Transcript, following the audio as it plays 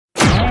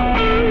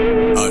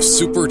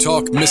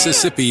SuperTalk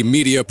Mississippi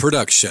media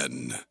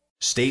production.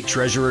 State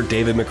Treasurer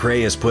David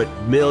McRae has put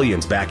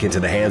millions back into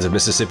the hands of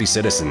Mississippi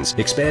citizens,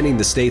 expanding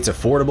the state's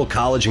affordable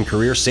college and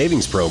career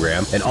savings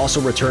program and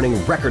also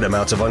returning record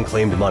amounts of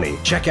unclaimed money.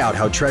 Check out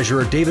how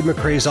Treasurer David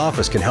McRae's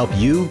office can help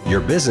you, your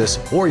business,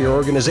 or your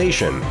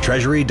organization.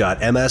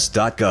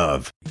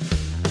 Treasury.ms.gov.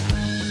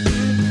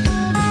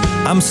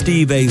 I'm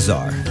Steve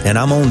Azar, and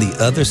I'm on the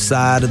other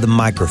side of the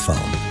microphone,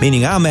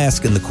 meaning I'm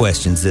asking the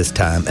questions this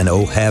time, and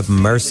oh, have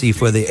mercy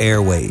for the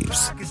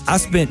airwaves. I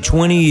spent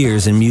 20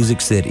 years in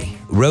Music City,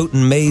 wrote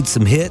and made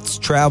some hits,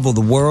 traveled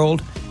the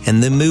world,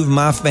 and then moved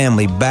my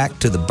family back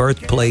to the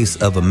birthplace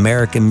of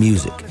American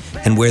music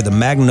and where the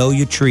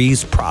magnolia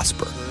trees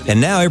prosper.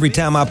 And now every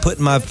time I put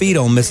my feet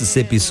on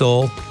Mississippi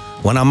soil,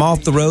 when I'm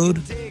off the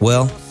road,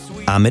 well,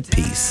 I'm at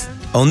peace.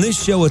 On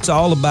this show, it's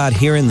all about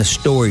hearing the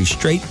stories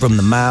straight from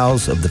the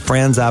mouths of the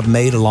friends I've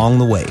made along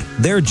the way,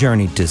 their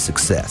journey to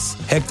success.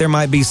 Heck, there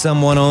might be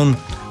someone on,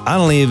 I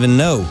don't even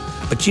know,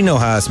 but you know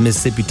how us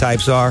Mississippi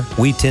types are.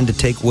 We tend to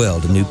take well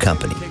to new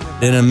company.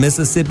 In a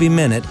Mississippi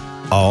Minute,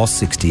 all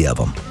 60 of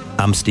them.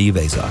 I'm Steve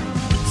Azar.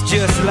 It's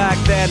just like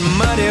that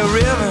muddy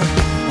river,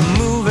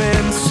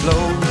 moving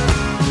slow.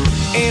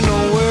 Ain't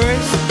no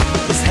worries,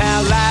 it's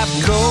how life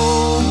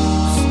goes,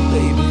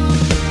 baby.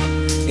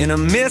 In a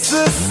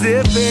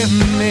Mississippi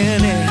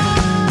Minute.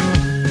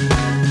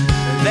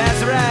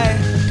 That's right.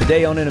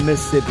 Today on In a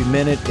Mississippi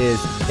Minute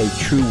is a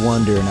true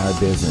wonder in our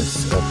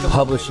business of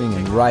publishing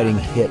and writing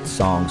hit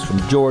songs from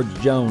George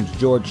Jones,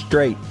 George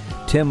Strait,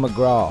 Tim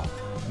McGraw,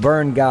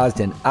 Vern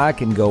Gosdin. I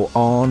can go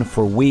on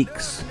for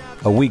weeks,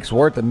 a week's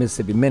worth of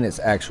Mississippi Minutes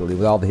actually,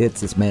 with all the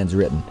hits this man's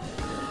written.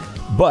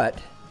 But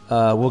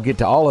we'll get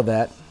to all of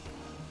that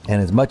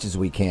and as much as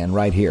we can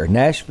right here.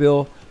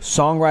 Nashville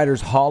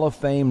Songwriters Hall of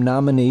Fame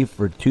nominee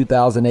for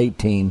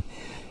 2018.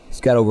 He's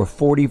got over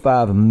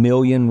 45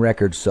 million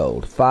records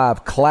sold,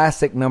 5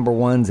 classic number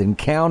ones and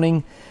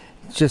counting,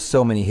 just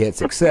so many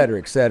hits, etc.,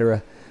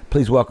 etc.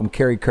 Please welcome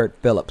Kerry Kurt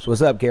Phillips.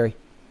 What's up, Kerry?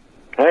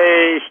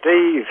 Hey,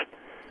 Steve.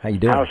 How you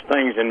doing? How's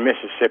things in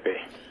Mississippi?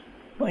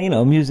 Well, you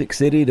know, Music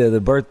City to the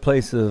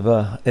birthplace of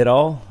it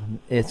all.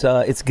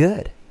 It's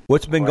good.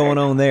 What's been going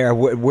on there?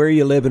 Where are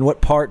you living? What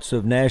parts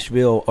of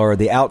Nashville or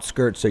the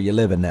outskirts are you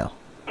living now?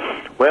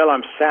 Well,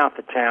 I'm south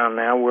of town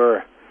now.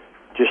 We're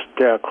just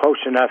close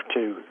enough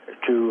to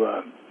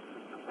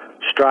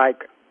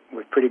strike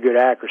with pretty good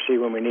accuracy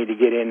when we need to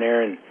get in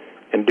there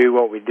and do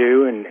what we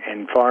do,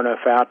 and far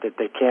enough out that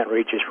they can't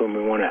reach us when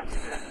we want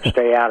to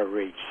stay out of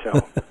reach.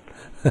 So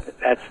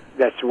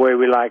that's the way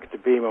we like it to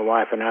be, my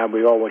wife and I.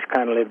 We always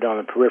kind of lived on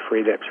the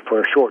periphery. That's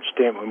for a short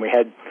stint when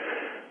we're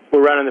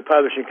running the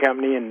publishing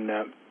company and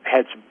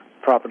had some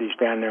properties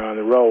down there on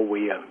the road.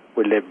 We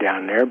lived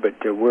down there, but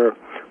we're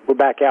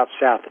back out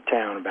south of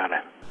town about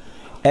it.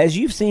 As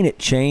you've seen it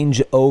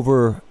change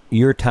over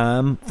your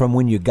time from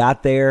when you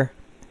got there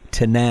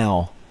to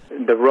now,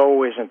 the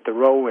row isn't the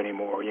row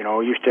anymore. You know,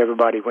 used to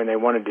everybody, when they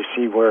wanted to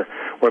see where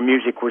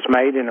music was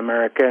made in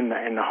America and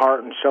the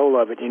heart and soul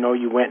of it, you know,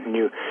 you went and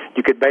you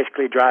could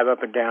basically drive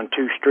up and down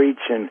 2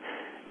 streets in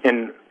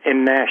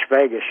Nash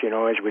Vegas, you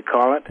know, as we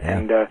call it,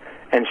 yeah.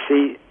 and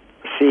see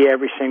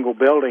every single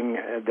building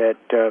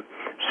that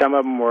some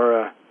of them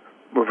were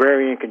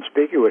very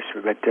inconspicuous,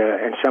 but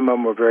and some of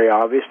them were very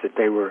obvious that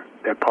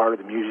they're part of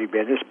the music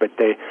business. But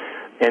they,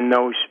 in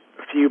those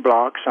few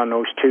blocks on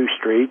those 2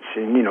 streets,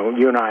 and you know,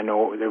 you and I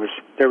know there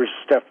was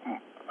stuff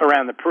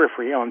around the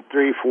periphery on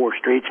 3-4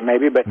 streets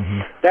maybe, but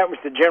that was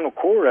the general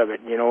core of it,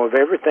 you know, of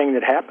everything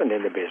that happened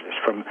in the business,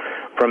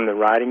 from the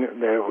writing,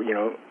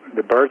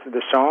 the birth of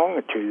the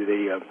song to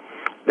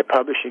the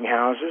publishing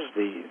houses,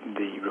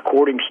 the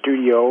recording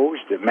studios,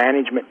 the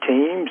management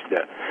teams,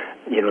 the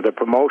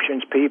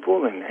promotions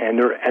people, and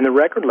the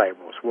record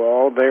labels were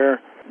all there.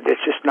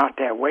 It's just not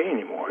that way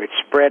anymore. It's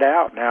spread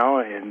out now,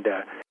 and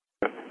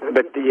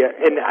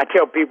I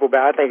tell people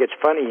about. I think it's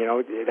funny, you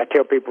know. I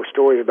tell people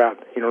stories about,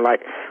 you know,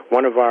 like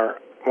one of our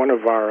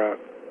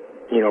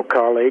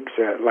colleagues,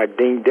 like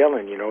Dean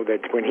Dillon, you know,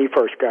 that when he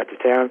first got to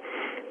town,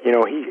 you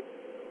know,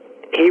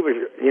 he was,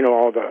 you know,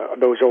 all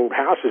those old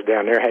houses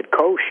down there had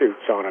coal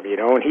chutes on them, you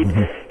know, and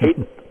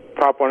he'd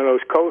pop one of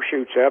those coal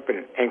chutes up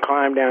and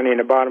climb down in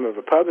the bottom of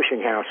a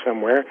publishing house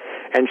somewhere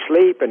and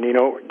sleep and, you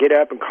know, get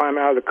up and climb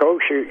out of the coal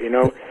chute, you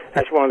know.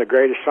 That's one of the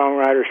greatest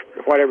songwriters,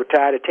 whatever,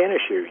 tied a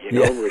tennis shoe, you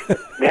know.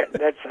 Yeah.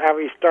 That's how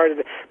he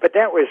started. But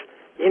that was,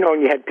 you know,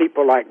 and you had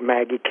people like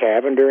Maggie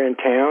Cavender in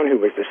town, who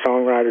was the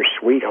songwriter's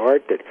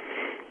sweetheart, that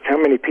how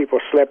many people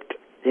slept,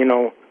 you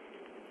know,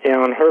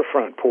 on her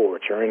front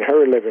porch or in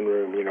her living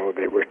room, you know,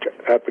 that were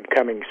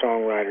up-and-coming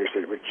songwriters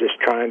that were just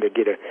trying to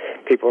get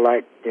people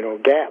like, you know,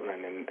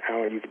 Gatlin, and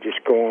how you could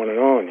just go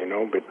on, you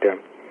know,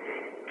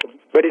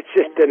 but it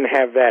just didn't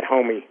have that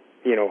homey,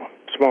 you know,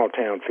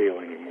 small-town feel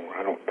anymore,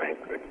 I don't think.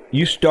 But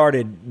you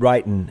started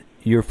writing,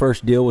 your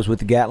first deal was with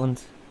the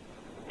Gatlins?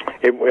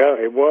 It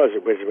was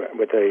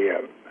with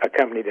a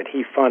company that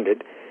he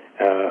funded.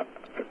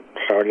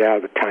 Started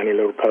out with a tiny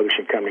little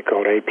publishing company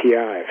called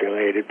API,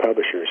 Affiliated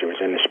Publishers. It was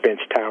in the Spence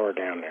Tower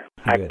down there.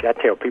 I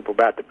tell people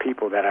about the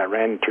people that I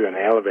ran into in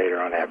the elevator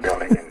on that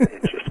building, and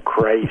it's just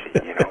crazy,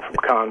 from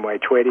Conway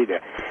Twitty to,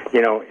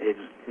 it's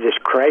just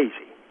crazy.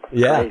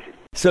 Yeah.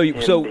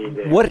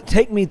 Crazy. What?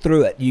 Take me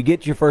through it. You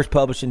get your first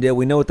publishing deal.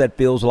 We know what that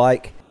feels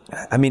like.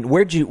 I mean,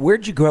 where'd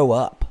you grow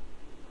up?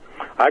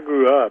 I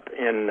grew up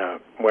in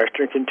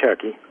western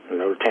Kentucky, a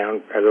little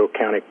county,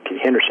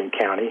 Henderson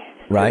County.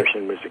 Right.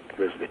 Henderson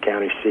was the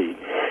county seat,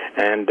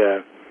 and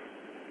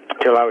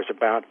till I was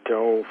about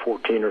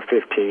 14 or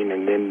 15,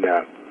 and then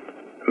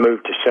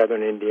moved to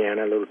southern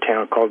Indiana, a little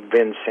town called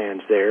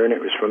Vincennes there, and it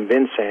was from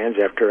Vincennes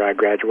after I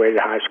graduated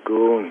high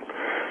school and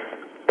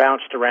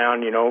bounced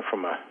around,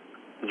 from a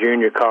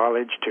junior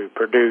college to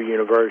Purdue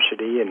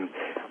University, and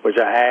was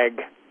a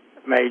ag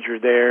major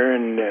there,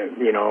 and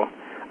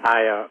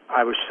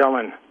I was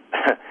selling.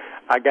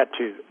 I got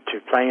to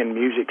playing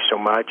music so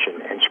much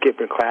and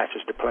skipping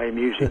classes to play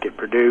music at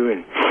Purdue,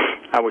 and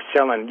I was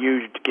selling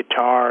used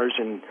guitars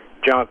and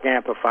junk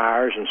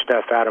amplifiers and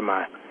stuff out of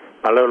my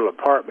little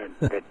apartment.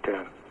 But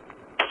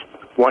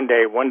one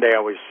day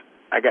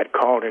I got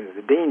called into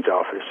the dean's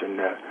office,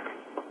 and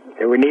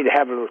we need to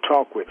have a little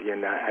talk with you.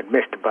 And I'd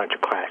missed a bunch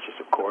of classes,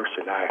 of course,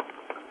 and I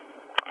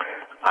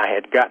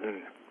had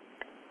gotten,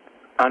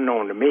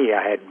 unknown to me,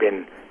 I had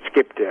been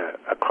skipped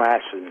a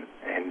class and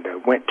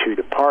went to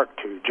the park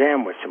to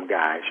jam with some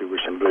guys who were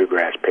some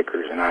bluegrass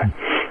pickers, and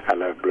I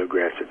loved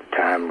bluegrass at the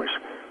time, was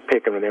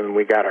picking with them, and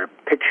we got our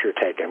picture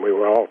taken. We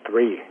were all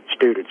three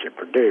students at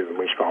Purdue, and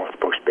we were all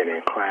supposed to be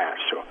in class.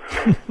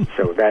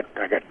 So that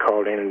I got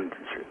called in,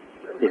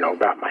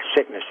 about my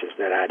sicknesses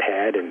that I'd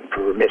had and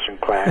for missing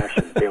class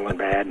and feeling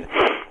bad.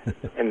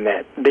 And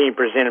that dean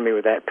presented me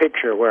with that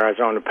picture where I was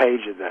on the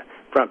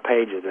front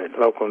page of the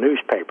local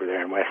newspaper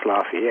there in West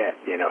Lafayette,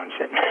 and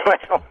said,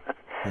 well,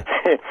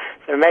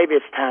 so maybe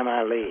it's time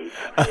I leave,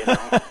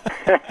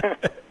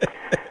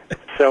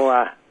 So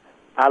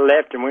I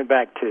left and went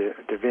back to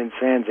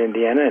Vincennes,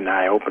 Indiana, and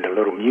I opened a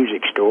little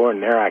music store,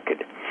 and there I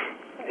could,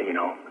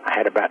 I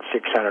had about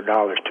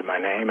 $600 to my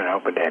name, and I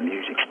opened that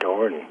music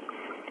store and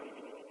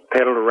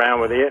pedaled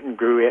around with it and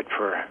grew it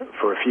for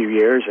a few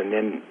years, and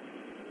then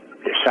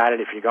decided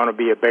if you're going to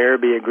be a bear,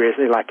 be a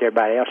grizzly like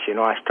everybody else.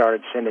 I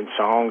started sending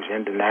songs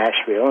into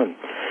Nashville and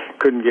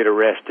couldn't get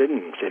arrested,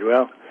 and said,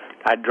 well,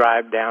 I'd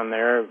drive down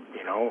there,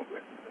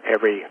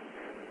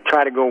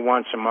 try to go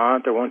once a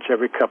month or once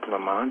every couple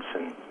of months,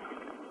 and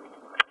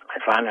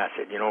I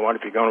said, what,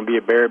 if you're going to be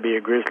a bear, be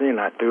a grizzly, and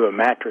I threw a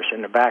mattress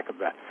in the back of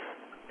the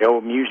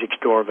old music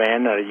store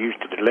van that I used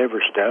to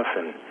deliver stuff,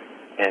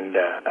 and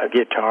a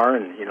guitar,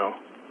 and,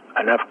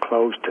 enough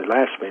clothes to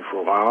last me for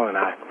a while, and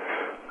I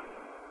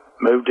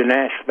moved to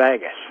Las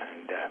Vegas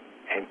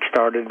and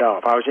started it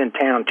off. I was in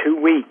town 2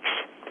 weeks,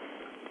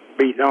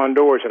 beating on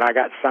doors, and I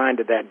got signed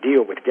to that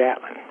deal with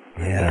Gatlin.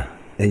 Yeah,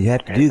 and you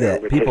have to do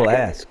that. People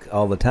ask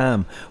all the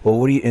time,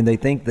 well, and they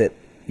think that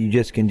you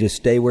just can just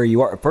stay where you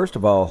are. First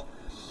of all,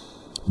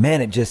 man,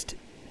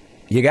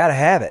 you got to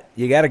have it.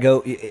 You got to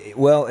go.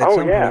 Well, at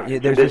some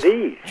point, there's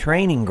this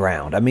training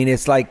ground. I mean,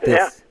 it's like this.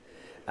 Yeah.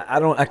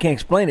 I can't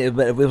explain it,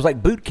 but it was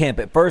like boot camp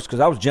at first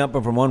because I was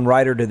jumping from one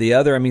rider to the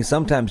other. I mean,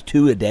 sometimes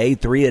 2 a day,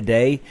 3 a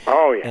day.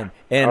 Oh yeah.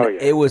 And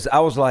it was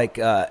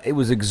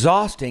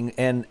exhausting,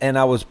 and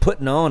I was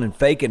putting on and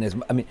faking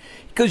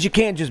because you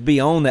can't just be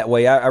on that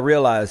way. I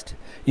realized,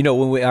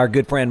 when our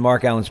good friend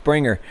Mark Allen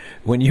Springer,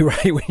 when you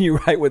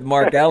write with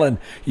Mark Allen,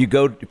 you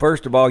go,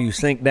 first of all, you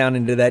sink down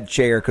into that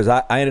chair, because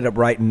I ended up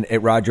writing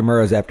at Roger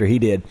Murrah's after he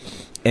did,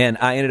 and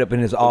I ended up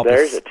in his office.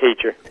 There's a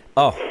teacher.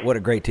 Oh, what a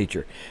great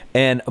teacher.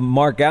 And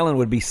Mark Allen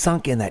would be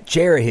sunk in that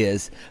chair of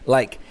his,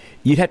 like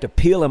you'd have to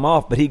peel him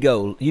off, but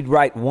you'd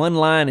write one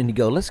line and he'd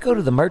go, let's go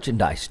to the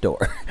merchandise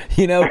store,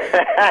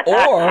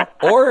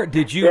 or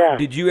did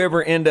you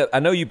ever end up, I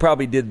know you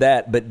probably did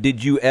that, but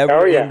did you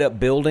ever end up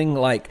building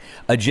like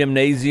a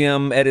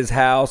gymnasium at his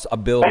house, a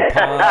pond?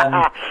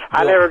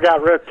 I never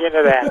got rooked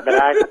into that, but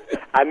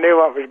I knew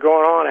what was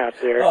going on out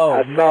there. Oh,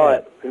 I saw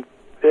it.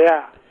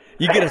 Yeah.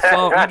 You get a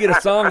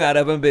song out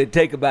of him, but it'd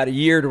take about a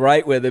year to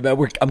write with him.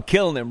 I'm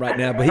killing him right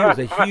now, but he was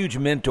a huge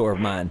mentor of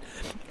mine.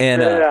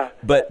 And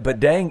but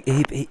dang,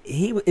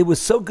 it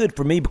was so good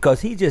for me because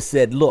he just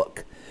said,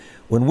 look,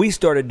 when we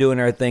started doing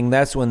our thing,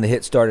 that's when the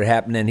hits started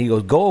happening. He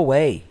goes, go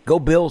away, go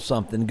build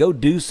something, go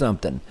do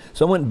something.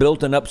 So I went and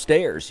built an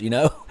upstairs,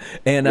 and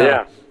and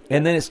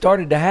then it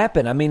started to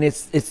happen. I mean,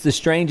 it's the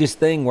strangest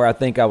thing where I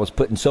think I was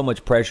putting so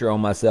much pressure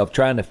on myself,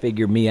 trying to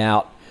figure me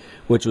out,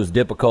 which was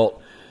difficult.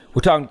 We're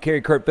talking to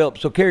Kerry Kurt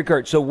Phillips. So, Kerry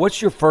Kurt,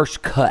 what's your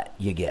first cut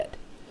you get?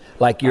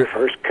 My very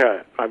first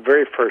cut,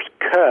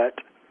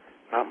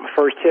 not my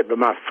first hit, but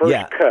my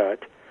first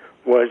cut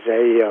was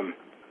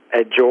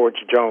a George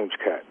Jones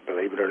cut,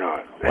 believe it or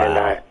not. Wow.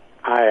 And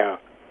I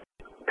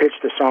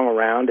pitched the song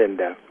around, and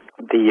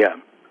the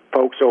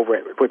folks over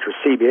at, which was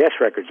CBS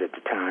Records at the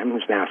time, it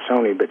was now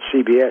Sony, but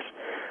CBS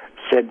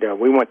said,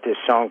 we want this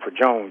song for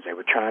Jones. They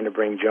were trying to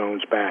bring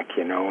Jones back,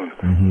 and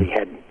he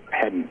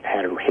hadn't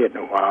had a hit in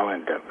a while,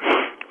 and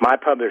my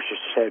publisher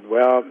said,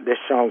 well, this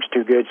song's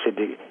too good, said,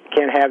 you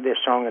can't have this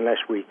song unless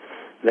we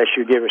unless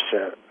you give us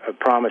a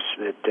promise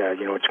that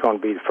it's going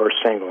to be the first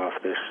single off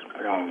this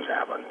Jones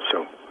album.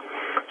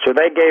 So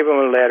they gave him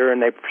a letter,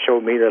 and they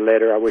showed me the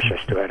letter. I wish I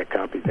still had a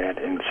copy of that,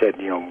 and said,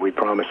 we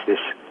promise this.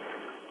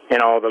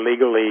 And all the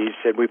legalese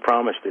said, we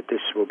promise that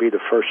this will be the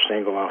first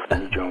single off the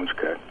new Jones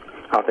cut,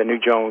 off the new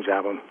Jones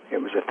album.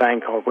 It was a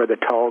thing called Where the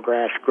Tall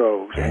Grass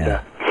Grows.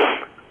 Yeah. And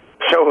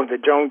so the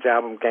Jones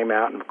album came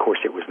out, and of course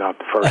it was not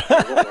the first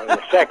single.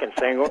 The second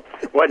single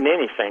wasn't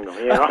any single,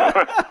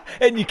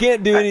 And you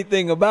can't do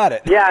anything about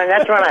it. Yeah, and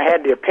that's when I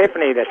had the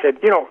epiphany that said,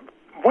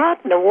 what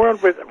in the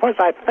world was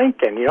I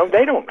thinking?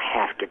 They don't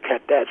have to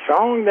cut that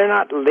song. They're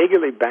not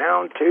legally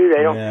bound to.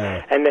 They don't.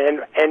 Yeah. And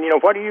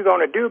what are you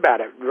going to do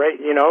about it? Right?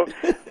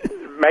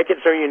 Make it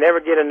so you never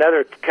get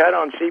another cut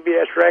on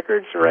CBS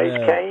Records, Raise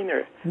Cain,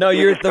 or no,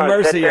 you're at the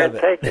mercy of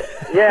it.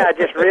 Yeah, I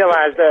just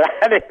realized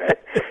that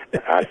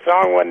our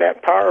song wasn't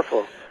that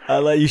powerful.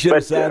 You should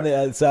have signed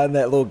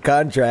that little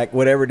contract,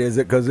 whatever it is,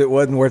 because it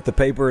wasn't worth the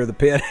paper or the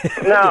pen.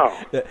 No,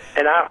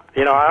 and I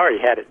already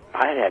had it.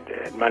 I had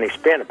the money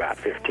spent about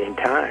 15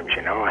 times.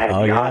 I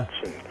had yachts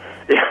and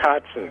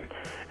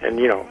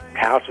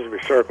houses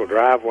with circle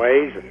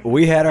driveways. And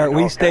we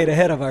stayed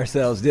ahead of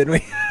ourselves, didn't we?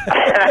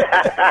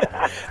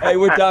 Hey,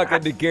 we're talking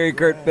to Kerry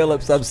Kurt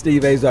Phillips. I'm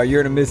Steve Azar. You're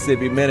in a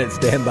Mississippi Minute.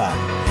 Stand by.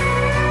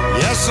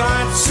 Yes,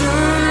 I'd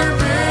sooner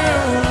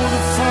build a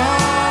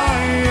fire,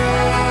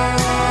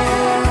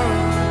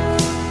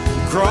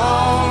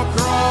 crawl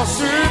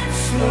across it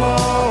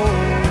slow,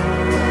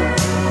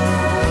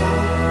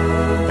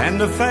 and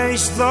to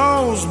face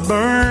those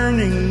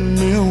burning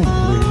memories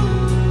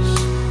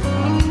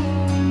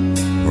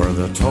where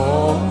the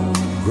tall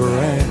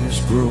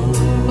grass grows.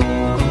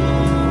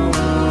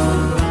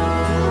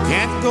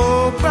 Can't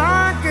go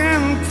back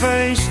and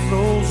face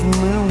those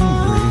memories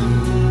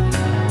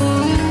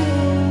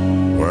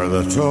where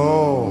the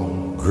tall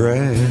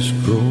grass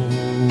grows.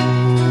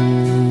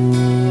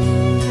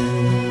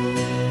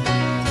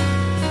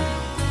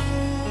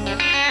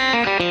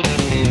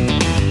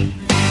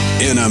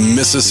 In a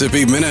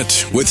Mississippi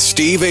Minute with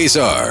Steve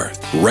Azar,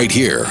 right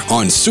here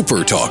on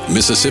Super Talk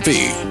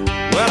Mississippi.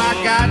 Well, I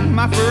got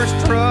my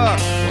first truck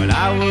when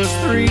I was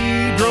 3,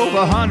 drove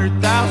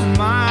 100,000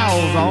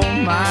 miles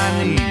on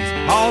my knees,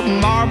 hauled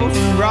marbles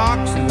and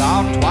rocks and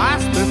logged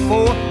twice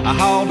before. I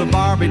hauled a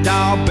Barbie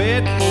doll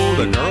bed for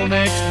the girl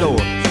next door.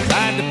 She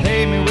tried to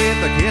pay me with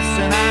a kiss,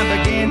 and I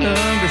began to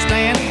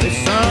understand there's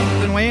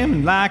something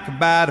women like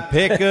about a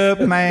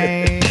pickup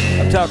man.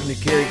 I'm talking to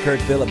Kerry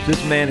Kurt Phillips.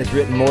 This man has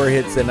written more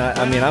hits than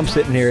I'm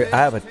sitting here.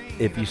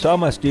 If you saw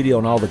my studio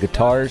and all the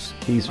guitars,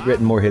 he's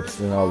written more hits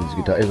than all these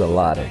guitars. There's a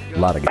lot of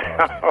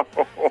guitars.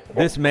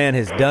 This man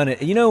has done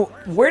it.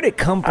 Where'd it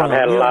come from? I've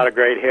had a lot of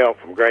great help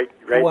from great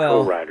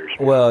co-writers.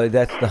 Well,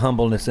 that's the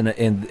humbleness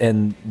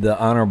and the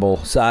honorable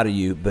side of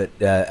you. But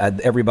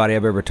everybody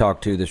I've ever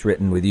talked to that's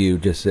written with you,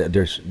 just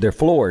they're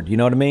floored. You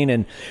know what I mean?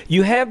 And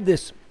you have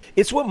this.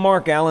 It's what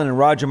Mark Allen and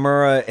Roger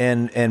Murrah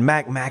and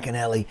Mac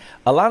McAnally.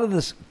 A lot of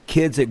the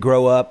kids that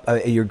grow up,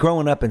 you're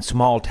growing up in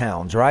small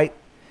towns, right?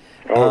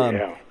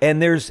 Yeah.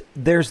 And there's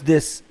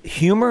this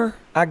humor,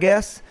 I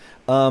guess.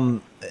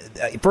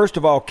 First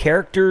of all,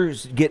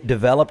 characters get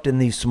developed in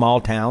these small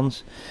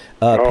towns.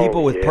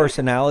 People with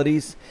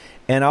personalities.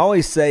 And I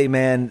always say,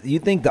 man, you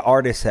think the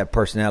artists have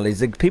personalities.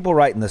 The people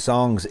writing the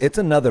songs, it's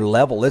another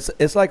level.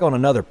 It's like on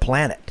another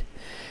planet.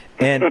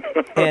 And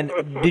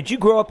did you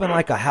grow up in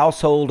like a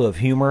household of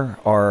humor,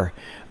 or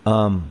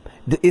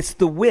it's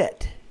the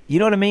wit? You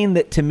know what I mean?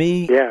 That to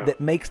me,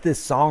 that makes this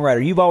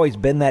songwriter. You've always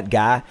been that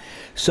guy.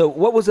 So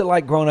what was it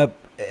like growing up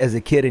as a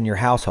kid in your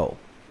household?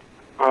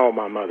 Oh,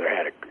 my mother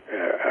had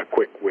a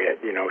quick wit.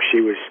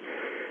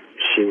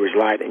 She was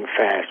lightning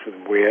fast with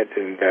wit,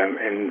 and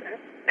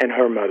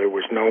her mother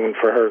was known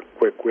for her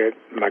quick wit.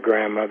 My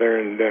grandmother,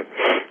 and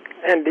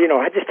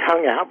I just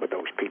hung out with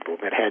those people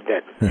that had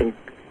that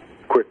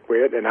quick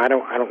wit. And I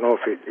don't know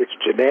if it's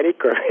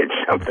genetic or it's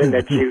something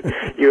that you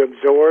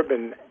absorb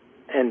and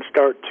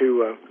start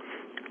to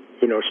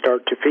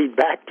feed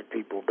back to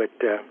people. But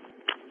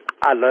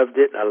I loved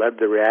it. I loved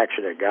the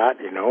reaction it got,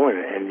 and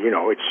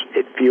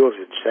it fuels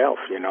itself,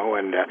 and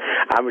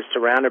I was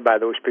surrounded by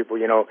those people,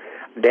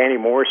 Danny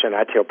Morrison.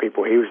 I tell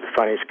people he was the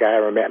funniest guy I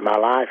ever met in my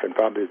life, and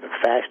probably the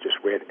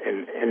fastest wit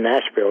in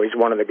Nashville. He's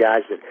one of the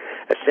guys that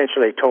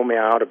essentially told me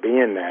I ought to be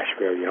in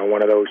Nashville.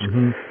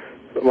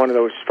 One of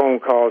those phone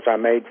calls I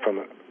made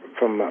from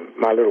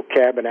my little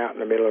cabin out in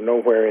the middle of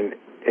nowhere in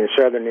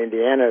southern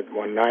Indiana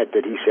one night,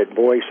 that he said,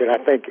 "Boy," he said, I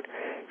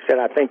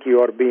think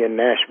you ought to be in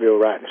Nashville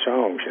writing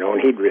songs,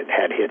 and he'd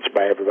had hits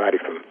by everybody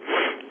from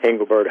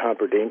Engelbert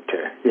Humperdinck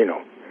to,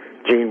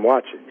 Gene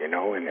Watson,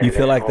 and you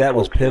feel like that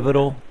was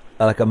pivotal?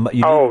 You needed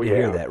to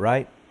hear that,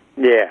 right?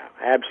 Yeah,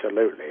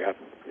 absolutely.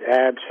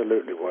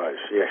 Absolutely was.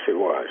 Yes, it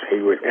was.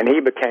 He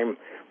became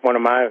one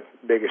of my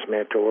biggest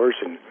mentors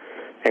and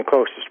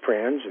closest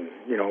friends, and,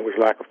 it was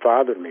like a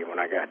father to me when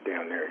I got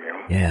down there,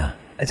 Yeah,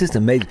 it's just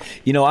amazing.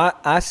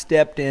 I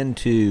stepped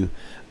into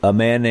a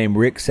man named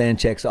Rick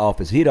Sanchek's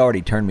office. He'd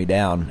already turned me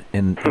down,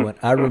 and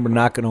I remember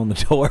knocking on the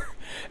door,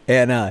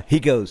 and he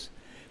goes,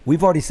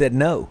 we've already said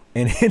no.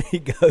 And then he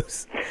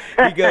goes,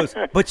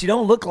 but you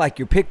don't look like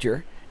your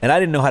picture. And I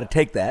didn't know how to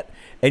take that.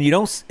 And you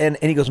don't, and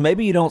he goes,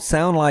 maybe you don't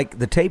sound like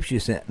the tapes you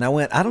sent. And I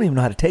went, I don't even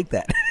know how to take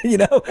that, you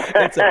know.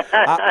 And so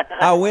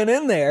I went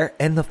in there,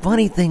 and the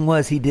funny thing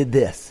was, he did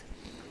this.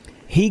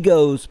 He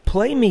goes,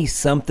 play me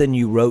something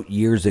you wrote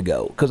years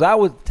ago, because I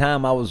was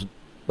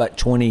about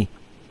 20.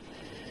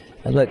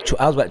 I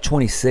was about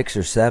 26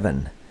 or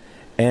 7,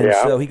 and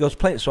so he goes,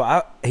 play.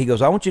 So he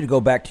goes, I want you to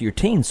go back to your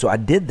teens. So I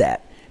did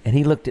that, and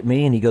he looked at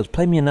me and he goes,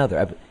 play me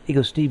another. He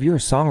goes, Steve, you're a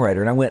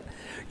songwriter, and I went,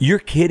 you're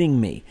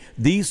kidding me.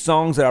 These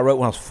songs that I wrote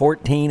when I was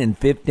 14 and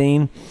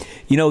 15,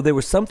 you know, there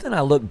was something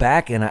I look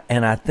back and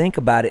I think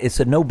about it. It's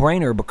a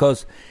no-brainer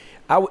because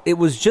it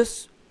was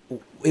just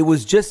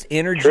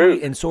energy. True.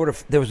 And sort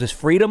of there was this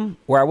freedom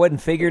where I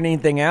wasn't figuring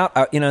anything out.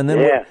 And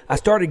then I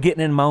started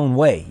getting in my own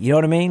way. You know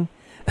what I mean?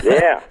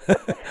 Yeah.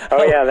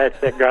 Oh yeah, that's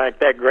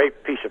that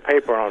great piece of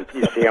paper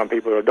you see on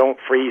people who don't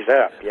freeze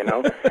up. You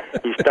know,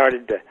 you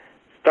started to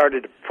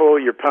pull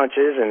your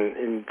punches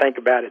and think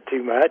about it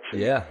too much.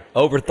 Yeah,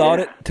 overthought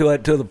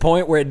it to the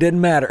point where it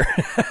didn't matter.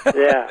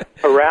 Yeah,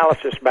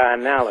 paralysis by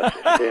analysis.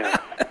 Yeah,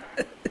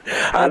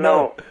 I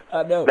know.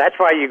 That's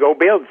why you go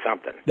build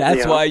something.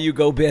 That's why you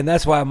go build.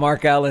 That's why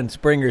Mark Allen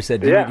Springer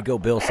said you need to go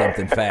build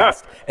something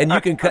fast. And you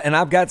can, and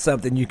I've got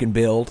something you can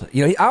build.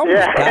 You know, I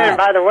almost died. And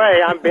by the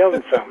way, I'm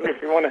building something.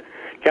 If you want to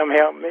come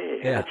help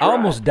me. Yeah, I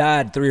almost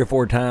died 3 or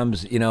 4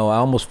 times. You know, I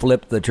almost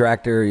flipped the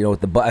tractor. You know,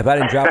 with if I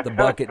didn't drop the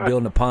bucket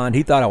building a pond,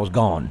 he thought I was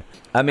gone.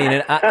 I mean,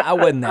 and I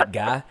wasn't that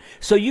guy.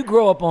 So you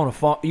grow up on a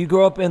farm. You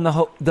grow up in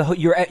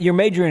you're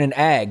majoring in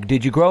ag.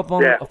 Did you grow up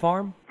on a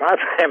farm? My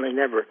family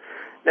never had.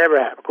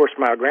 Of course,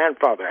 my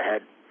grandfather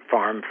had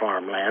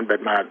farmland,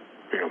 but my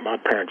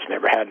parents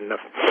never had enough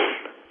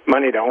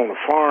money to own a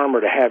farm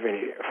or to have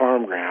any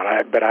farm ground.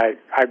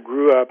 I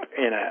grew up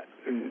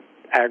in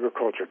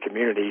agriculture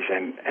communities,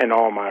 and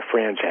all my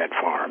friends had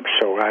farms.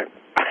 So I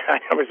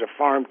was a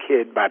farm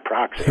kid by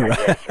proxy, I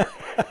guess,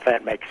 if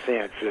that makes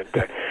sense. And it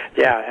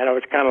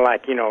was kind of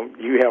like,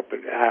 you help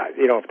it.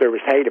 If there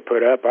was hay to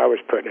put up, I was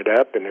putting it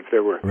up, and if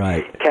there were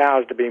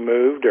cows to be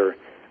moved or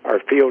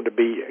field to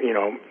be,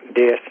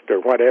 disked or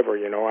whatever,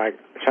 I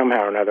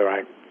somehow or another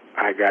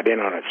I got in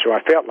on it. So I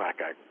felt like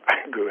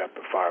I grew up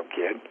a farm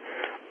kid.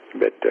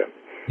 But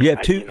you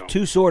have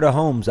two sort of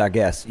homes, I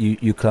guess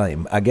you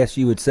claim. I guess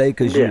you would say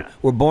because you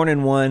were born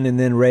in one and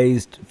then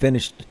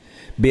finished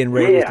being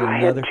raised in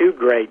another. I had 2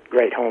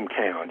 great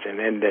hometowns, and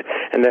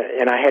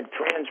I had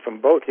friends from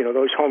both.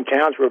 Those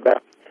hometowns were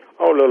about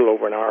a little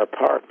over an hour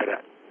apart. But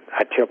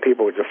I tell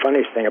people the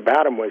funniest thing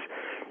about them was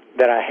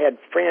that I had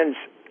friends,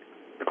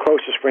 the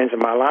closest friends in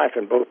my life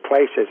in both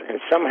places, and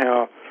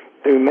somehow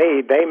through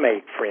me they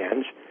made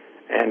friends,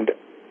 and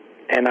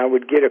I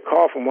would get a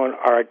call from one,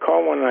 or I'd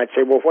call one and I'd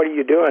say, well, what are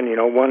you doing?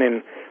 One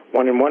in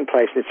one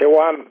place, and they'd say,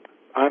 well,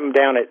 I'm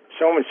down at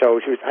so and so.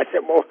 I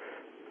said, well,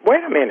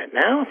 wait a minute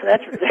now,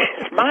 that's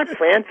my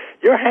friend.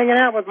 You're hanging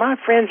out with my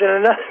friends in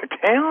another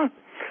town,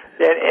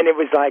 and it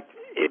was like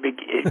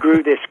it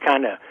grew this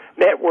kind of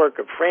network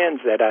of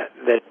friends that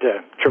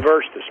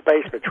traversed the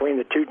space between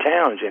the 2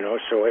 towns,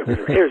 So it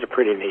was a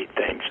pretty neat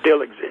thing.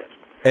 Still exists.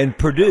 And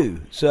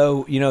Purdue.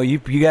 So, you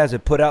guys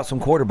have put out some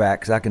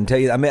quarterbacks, I can tell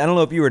you. I mean, I don't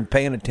know if you were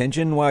paying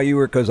attention while you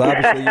were, because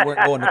obviously you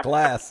weren't going to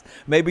class.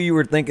 Maybe you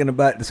were thinking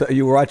about, so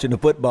you were watching the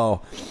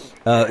football,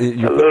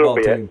 your football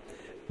team.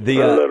 A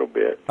little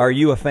bit. Are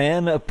you a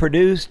fan of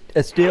Purdue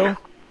still?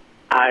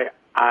 I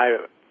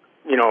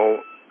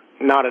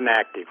not an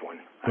active one.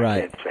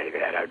 Right. I can't say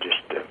that. I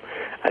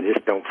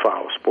just don't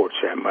follow sports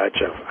that much.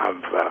 I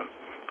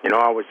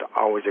was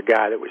always a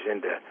guy that was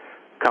into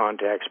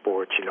contact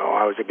sports.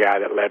 I was a guy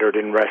that lettered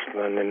in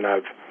wrestling, and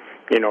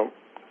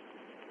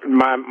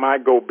my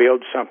go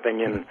build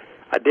something, and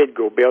I did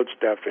go build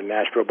stuff in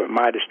Nashville, but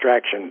my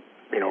distraction,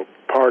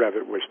 part of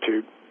it was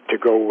to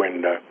go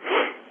and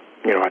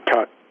I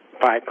taught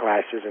fight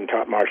classes and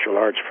taught martial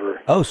arts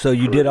for. Oh, so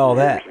you did all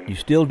that? You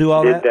still do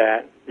all that? Did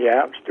that?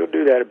 Yeah, still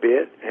do that a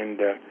bit, and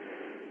the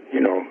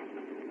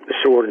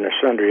sword and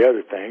sundry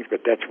other things.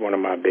 But that's one of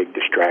my big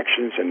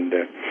distractions, and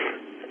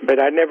but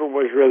I never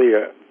was really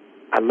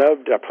I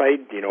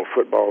played,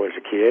 football as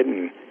a kid,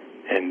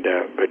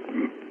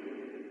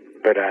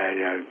 but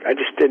I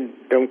just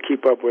don't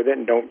keep up with it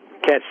and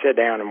can't sit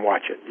down and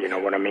watch it. You know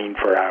what I mean,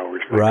 for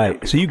hours.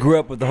 Right. So you grew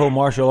up with the whole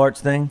martial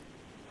arts thing?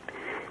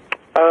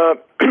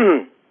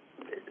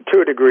 To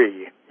a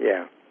degree,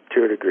 yeah,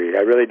 to a degree.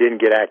 I really didn't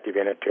get active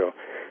in it till,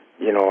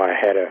 I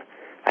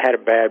had a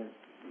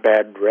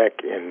bad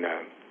wreck in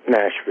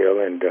Nashville,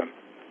 and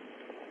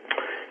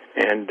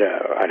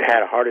I'd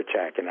had a heart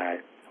attack, and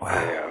I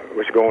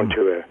was going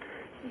to a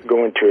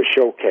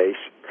showcase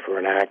for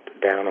an act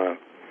down on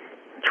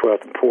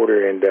 12th and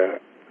Porter, and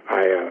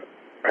I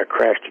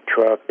crashed a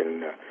truck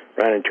and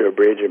ran into a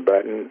bridge in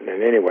Button,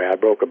 and anyway, I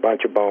broke a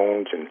bunch of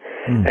bones, and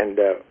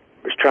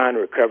was trying to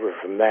recover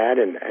from that,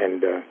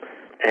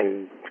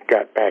 and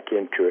got back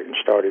into it and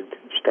started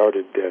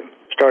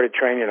started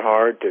training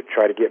hard to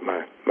try to get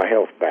my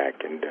health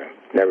back, and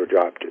never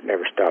dropped it,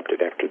 never stopped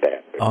it after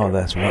that. Oh,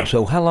 that's right.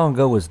 So how long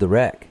ago was the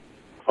wreck?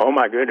 Oh,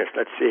 my goodness.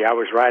 Let's see. I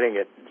was riding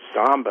at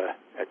Zamba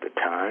at the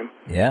time.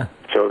 Yeah.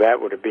 So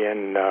that would have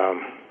been,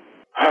 gosh,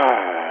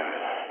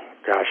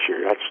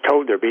 I was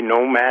told there'd be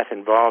no math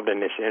involved in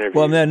this interview.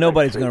 Well, man,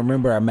 nobody's going to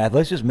remember our math.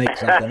 Let's just make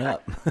something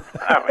up.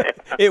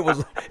 It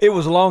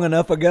was long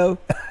enough ago.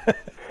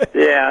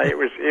 Yeah, it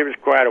was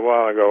quite a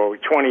while ago.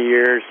 20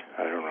 years.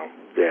 I don't know.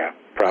 Yeah,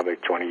 probably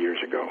 20 years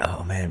ago.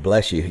 Oh man,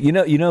 bless you. You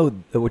know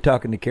we're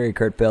talking to Kerry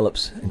Kurt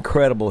Phillips,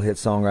 incredible hit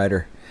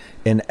songwriter,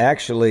 and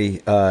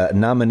actually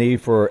nominee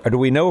for. Do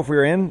we know if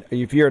we're in?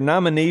 If you're a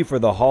nominee for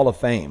the Hall of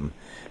Fame?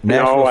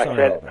 No, I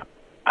said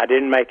I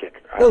didn't make it.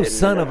 Oh,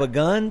 son of a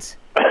guns!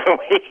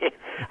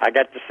 I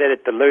got to sit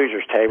at the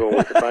losers' table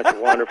with a bunch of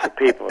wonderful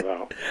people,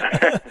 though.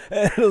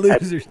 At the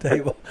losers'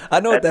 table. I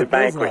know what that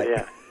feels banquet, like.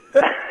 Yeah.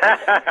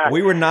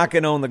 We were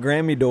knocking on the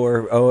Grammy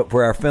door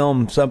for our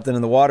film "Something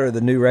in the Water," the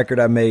new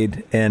record I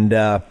made, and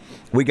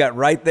we got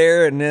right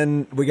there, and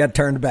then we got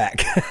turned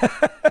back.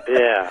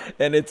 Yeah,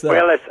 and it's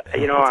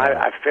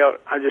I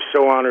felt I'm just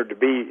so honored to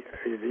be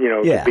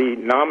to be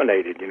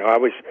nominated. I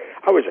was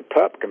a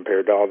pup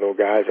compared to all those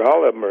guys.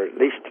 All of them are at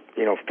least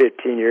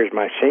 15 years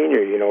my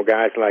senior.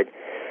 Guys like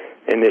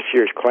in this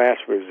year's class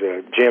was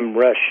Jim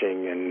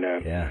Rushing and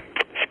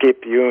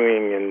Skip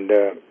Ewing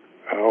and.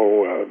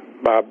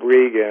 Bob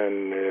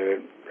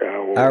Regan.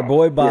 Our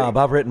boy Bob.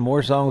 Yeah. I've written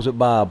more songs with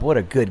Bob. What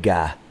a good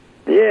guy.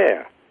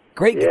 Yeah.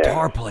 Great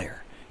guitar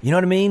player. You know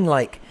what I mean?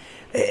 Like,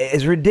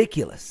 it's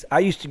ridiculous. I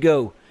used to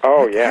go,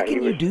 oh, yeah. How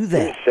can you do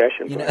that? He's a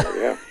session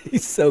player, yeah.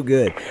 He's so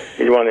good.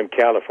 He's one of them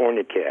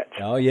California cats.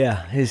 Oh,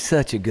 yeah. He's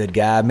such a good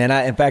guy. Man,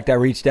 in fact, I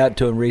reached out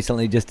to him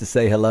recently just to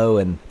say hello.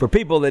 And for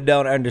people that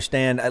don't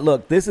understand,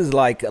 look, this is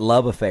like a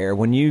love affair.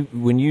 When you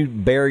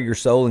bare your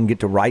soul and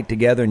get to write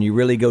together and you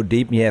really go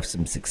deep and you have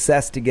some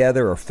success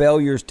together or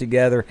failures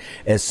together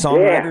as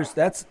songwriters,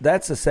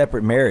 that's a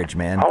separate marriage,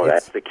 man. Oh,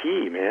 that's the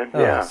key, man.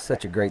 Oh, yeah. It's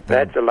such a great thing.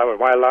 That's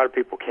why a lot of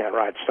people can't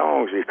write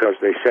songs, because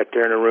they sit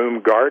there in a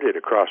room guarded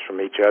across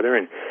from each other,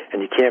 and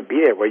you can't be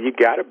it. Well, you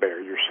got to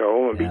bare your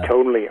soul and be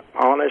totally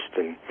honest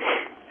and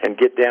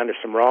get down to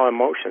some raw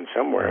emotion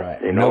somewhere.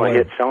 Right. A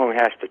hit song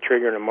has to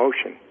trigger an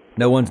emotion.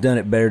 No one's done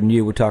it better than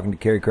you. We're talking to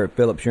Kerry Kurt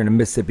Phillips here in a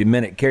Mississippi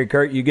Minute. Kerry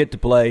Kurt, you get to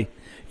play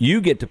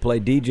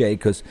DJ,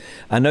 because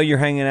I know you're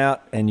hanging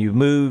out and you've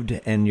moved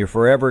and you're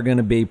forever going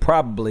to be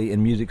probably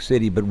in Music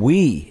City, but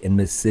we in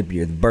Mississippi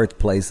are the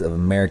birthplace of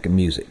American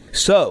music.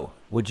 So,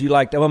 would you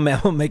like to, I'm going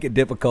to make it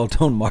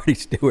difficult on Marty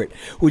Stewart.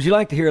 Would you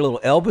like to hear a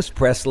little Elvis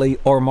Presley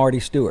or Marty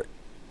Stewart?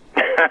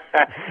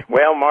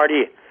 Well,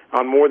 Marty,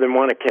 on more than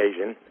one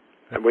occasion,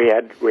 we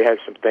had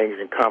some things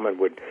in common.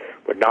 Would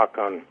knock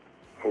on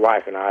my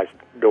wife and I's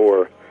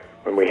door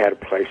when we had a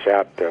place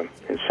out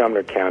in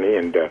Sumner County,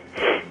 and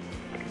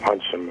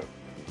on some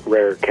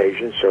rare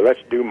occasions. So let's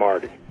do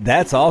Marty.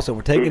 That's awesome.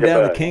 We're taking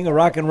down the king of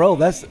rock and roll.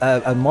 That's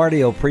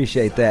Marty will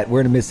appreciate that.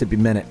 We're in a Mississippi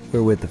Minute.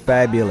 We're with the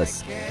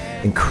fabulous,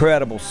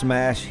 incredible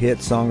smash hit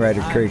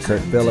songwriter Kerry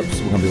Kurt Phillips.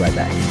 We're going to be right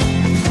back.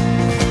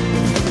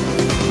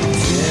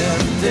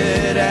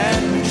 Tempted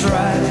and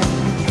tried,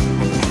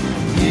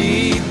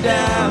 deep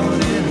down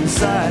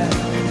inside,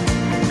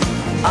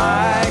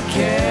 I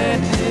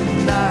can't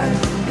deny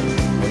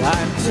that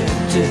I'm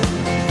tempted.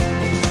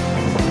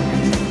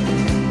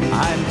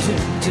 I'm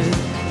tempted.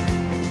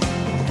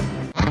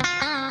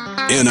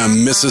 In a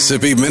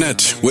Mississippi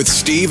Minute with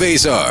Steve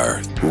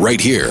Azar,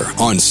 right here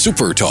on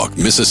Super Talk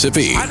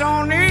Mississippi. I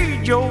don't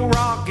need your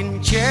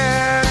rocking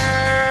chair,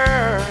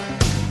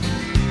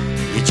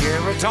 your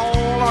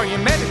Geritol or your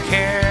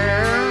Medicare.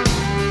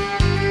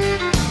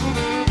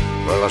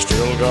 Well, I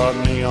still got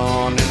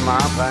neon in my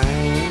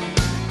veins.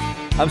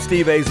 I'm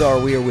Steve Azar.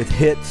 We are with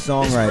hit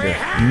songwriter.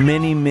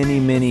 Many, many,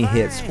 many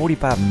hits.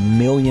 45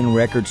 million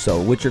records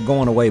sold, which are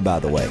going away, by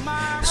the way.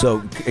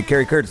 So,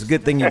 Kerry Kurt, it's a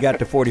good thing you got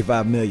to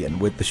 45 million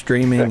with the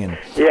streaming. And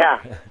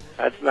yeah,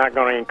 that's not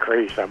going to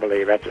increase, I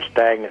believe. That's a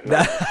stagnant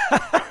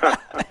number.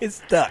 It's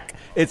stuck.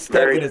 It's stuck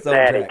Very in its own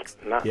static. tracks.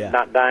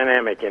 Not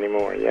dynamic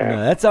anymore, yeah.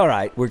 No, that's all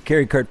right. We're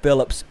Kerry Kurt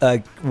Phillips.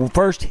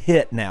 First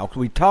hit now.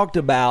 We talked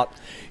about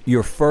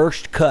your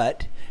first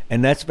cut,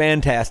 and that's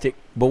fantastic.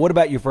 But what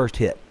about your first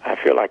hit? I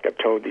feel like I've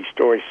told these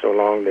stories so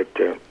long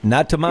that...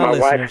 Not to my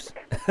listeners.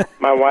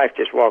 My wife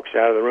just walks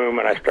out of the room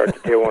and I start to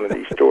tell one of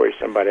these stories.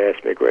 Somebody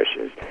asks me a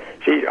question.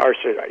 She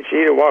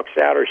either walks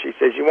out or she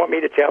says, "You want me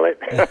to tell it?"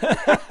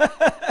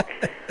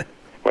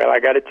 Well, I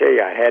got to tell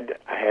you, I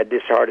had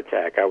this heart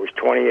attack. I was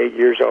 28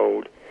 years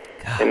old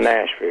in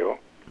Nashville,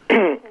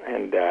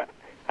 and I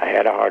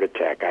had a heart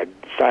attack. I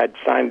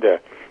signed a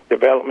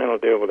developmental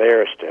deal with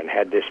Arista and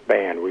had this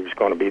band. We was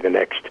going to be the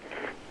next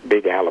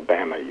big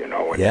Alabama, you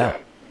know. And,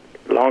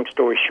 long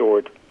story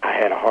short, I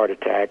had a heart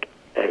attack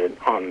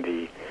on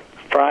the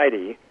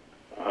Friday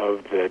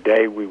of the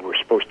day we were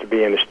supposed to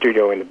be in the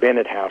studio in the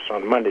Bennett House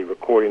on Monday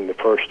recording the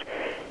first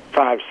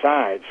 5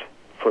 sides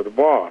for the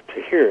Wall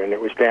to hear. And it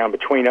was down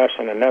between us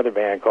and another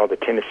band called the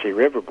Tennessee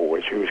River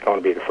Boys, who was going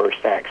to be the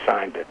first act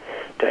signed to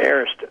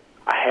Arista.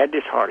 I had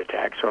this heart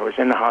attack, so I was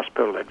in the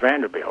hospital at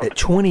Vanderbilt. At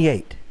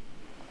 28?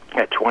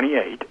 At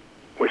 28,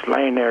 was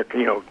laying there,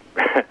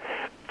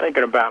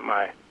 thinking about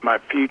my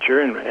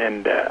future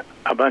and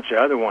a bunch of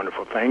other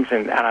wonderful things.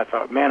 And I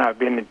thought, man, I'd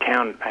been in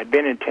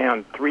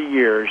town 3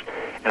 years,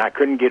 and I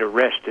couldn't get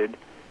arrested.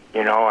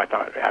 I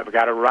thought, I've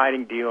got a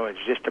writing deal. It's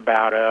just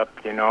about up,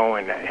 and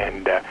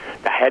I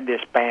had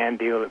this band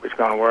deal that was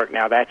going to work.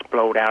 Now that's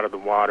blowed out of the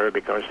water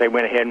because they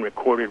went ahead and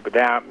recorded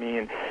without me,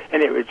 and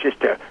it was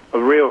just a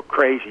real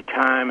crazy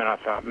time. And I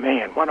thought,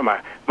 man, what am I?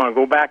 I'm going to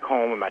go back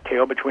home with my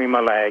tail between my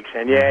legs.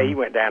 And yeah, he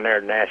went down there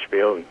to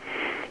Nashville, and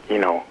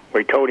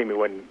we told him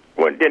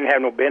he didn't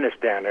have no business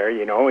down there.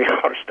 He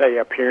ought to stay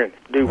up here and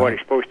do what he's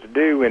supposed to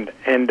do. And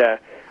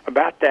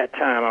about that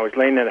time, I was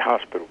laying in a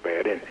hospital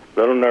bed, and a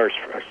little nurse,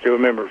 I still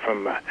remember,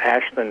 from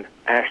Ashland,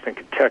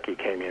 Kentucky,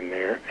 came in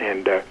there,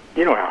 and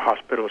you know how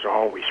hospitals are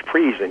always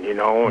freezing, and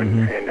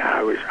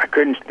I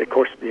couldn't, of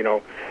course,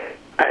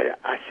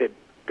 I said,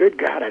 good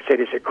God, I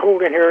said, is it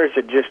cold in here, or is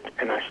it just,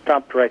 and I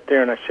stopped right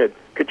there, and I said,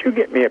 could you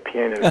get me a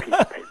pen and a piece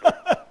of paper?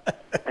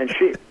 And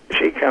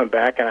she come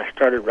back, and I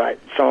started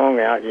writing song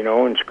out,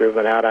 and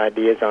scribbling out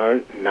ideas on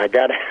it, and I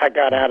got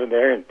out of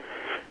there, and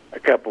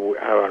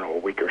a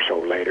week or so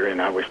later,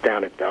 and I was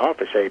down at the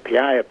office,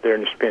 API, up there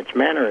in the Spence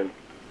Manor, and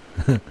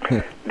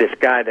this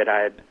guy that I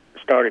had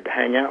started to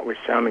hang out with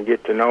some and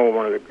get to know,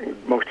 one of the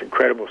most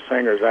incredible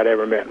singers I'd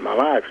ever met in my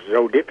life,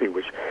 Joe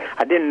Diffie.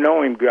 I didn't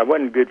know him, I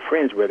wasn't good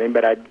friends with him,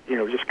 but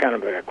just kind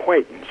of an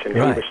acquaintance, and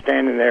He was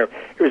standing there.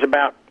 It was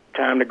about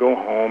time to go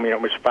home.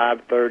 It was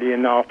 5:30,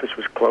 and the office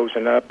was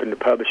closing up in the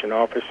publishing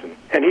office,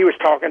 and he was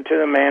talking to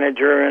the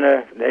manager,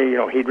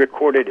 and he'd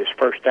recorded his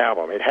first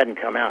album. It hadn't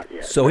come out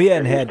yet. So he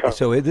hadn't had.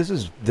 So this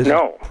is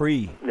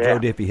pre Joe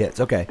Diffie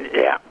hits. Okay.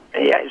 Yeah.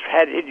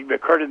 He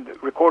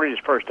recorded his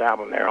first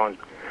album there on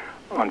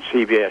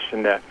CBS,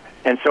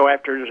 and so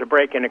after there was a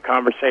break in the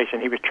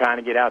conversation, he was trying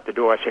to get out the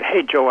door. I said,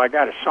 "Hey Joe, I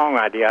got a song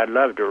idea I'd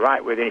love to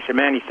write with." And he said,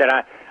 "Man," he said,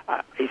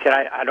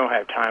 I don't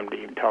have time to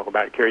even talk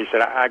about it, Kerry. He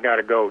said, I got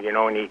to go,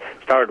 and he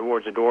started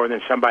towards the door, and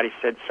then somebody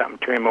said something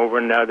to him over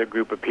another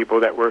group of people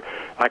that were,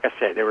 like I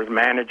said, there was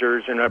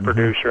managers and a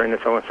producer and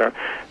so on and so on.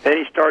 Then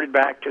he started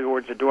back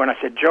towards the door, and I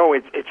said, Joe,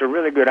 it's a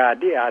really good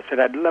idea. I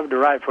said, I'd love to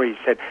write for you. He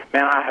said,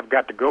 man, I have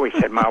got to go. He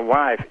said, my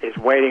wife is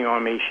waiting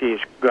on me. She's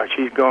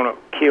going to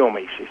kill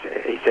me,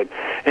 he said.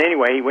 And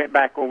anyway, he went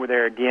back over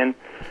there again,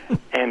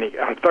 and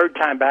on the third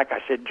time back,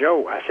 I said,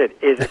 Joe,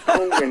 is it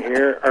cold in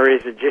here, or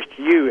is it just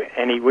you?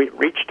 And he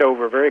reached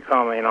over very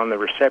calmly, and on the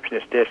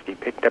receptionist desk, he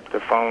picked up the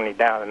phone, he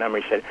dialed the number,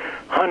 he said,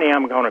 honey,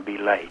 I'm going to be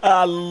late.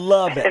 I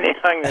love it. And he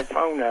hung the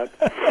phone up.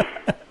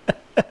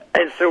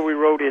 And so we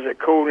wrote, Is It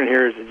Cold in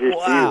Here, Is It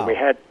Just You? We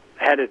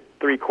had it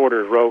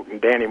three-quarters wrote, and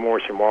Danny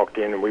Morrison walked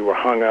in, and we were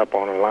hung up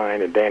on a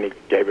line, and Danny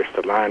gave us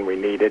the line we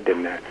needed,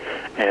 and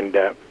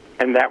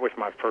that was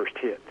my first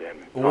hit then.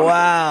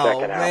 Wow,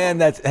 man,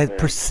 that's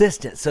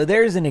persistent. So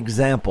there's an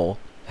example.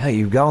 Hey,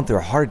 you've gone through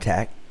a heart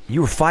attack.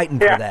 You were fighting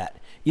for that.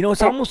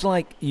 It's almost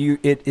like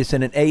it's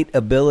an innate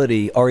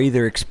ability or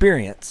either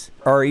experience,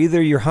 or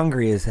either you're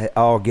hungry as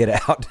all get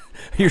out,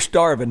 you're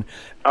starving.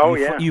 Oh,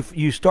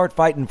 You start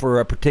fighting for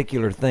a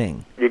particular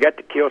thing. You got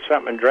to kill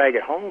something and drag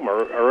it home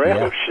or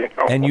else,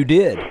 And you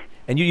did.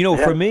 And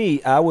for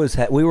me,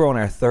 we were on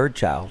our third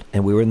child,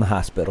 and we were in the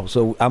hospital.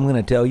 So I'm going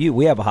to tell you,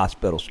 we have a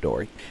hospital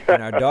story.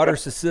 And our daughter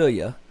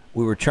Cecilia,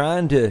 we were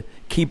trying to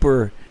keep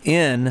her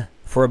in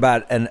for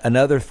about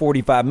another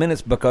 45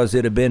 minutes because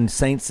it had been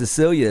St.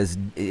 Cecilia's.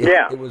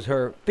 It was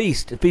her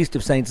feast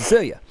of St.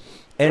 Cecilia.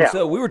 And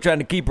so we were trying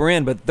to keep her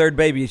in, but the third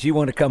baby, she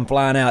wanted to come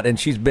flying out, and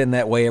she's been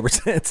that way ever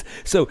since.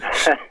 So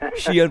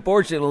she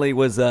unfortunately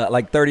was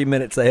like 30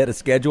 minutes ahead of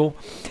schedule.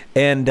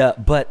 And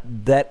but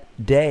that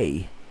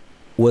day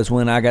was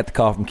when I got the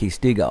call from Keith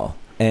Stegall.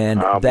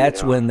 And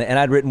that's when, and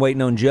I'd written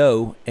Waiting on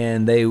Joe,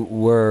 and they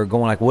were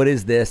going like, what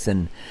is this?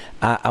 And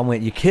I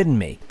went, you kidding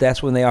me?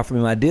 That's when they offered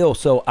me my deal.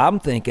 So I'm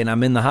thinking,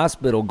 I'm in the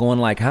hospital going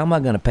like, how am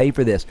I going to pay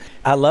for this?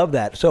 I love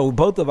that. So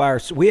both of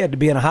we had to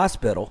be in a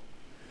hospital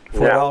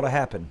for it all to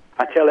happen.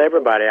 I tell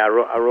everybody I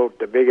wrote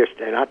the biggest,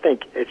 and I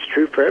think it's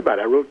true for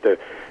everybody. I wrote the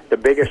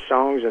biggest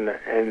songs and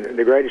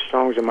the greatest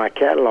songs in my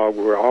catalog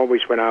were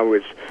always when I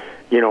was,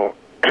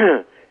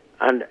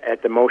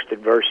 at the most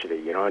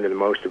adversity, under the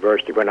most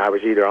adversity, when I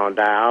was either on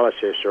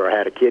dialysis or I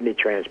had a kidney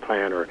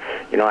transplant, or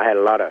I had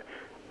a lot of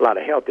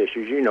health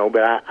issues,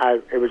 but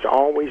it was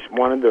always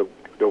one of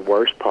the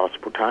worst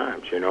possible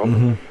times,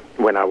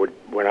 when I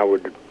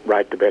would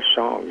write the best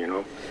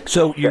song,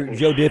 So you're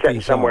Joe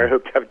Diffie somewhere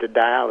hooked up to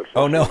dialysis.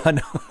 Oh no, I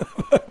know.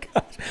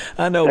 Gosh,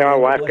 I know. My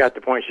wife got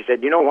the point. She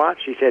said, "You know what?"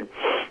 She said,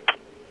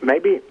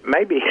 Maybe.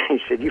 He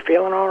said, "You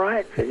feeling all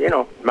right?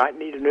 Might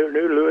need a new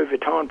Louis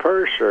Vuitton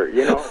purse, or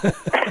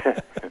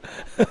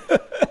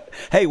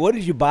Hey, what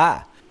did you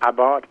buy? I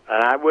bought,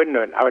 and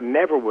I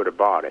never would have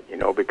bought it,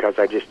 because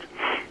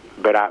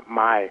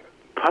my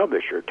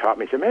publisher taught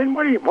me. Said, "Man,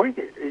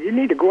 you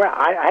need to go out."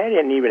 I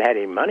hadn't even had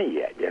any money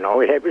yet.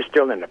 It was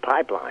still in the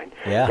pipeline.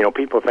 Yeah.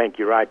 People think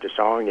you write the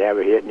song, you have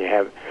a hit,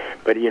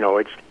 but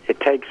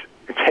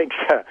it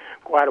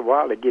quite a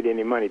while to get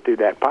any money through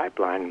that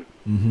pipeline.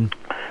 Mm-hmm.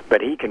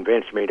 But he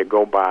convinced me to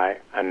go buy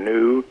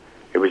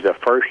it was the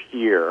first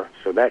year,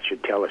 so that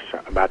should tell us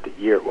about the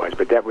year it was,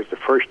 but that was the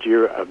first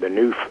year of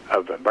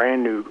a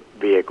brand new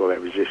vehicle that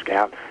was just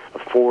out, a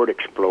Ford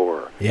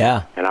Explorer.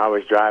 Yeah. And I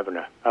was driving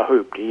a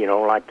hoopty,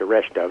 like the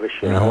rest of us,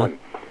 know,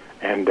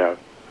 and so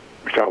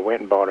I went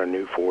and bought a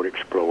new Ford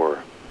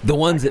Explorer. The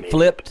ones that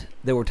flipped,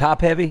 that were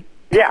top heavy?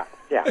 Yeah,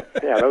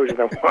 those are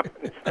the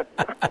ones.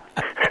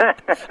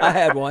 I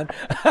had one.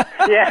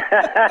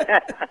 Yeah.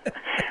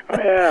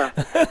 Yeah.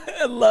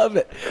 I love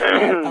it.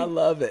 I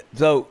love it.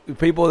 So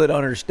people that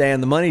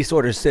understand, the money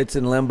sort of sits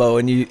in limbo,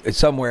 and you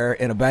somewhere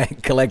in a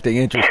bank collecting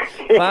interest.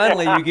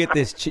 Finally, you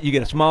get you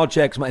get a small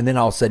check, and then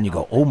all of a sudden you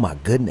go, "Oh my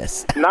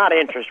goodness!" Not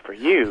interest for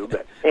you,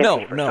 but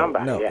interest for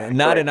somebody. No, yeah,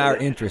 not in our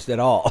interest at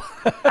all.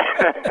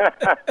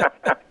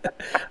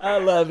 I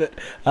love it.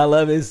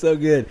 It's so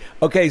good.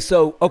 Okay,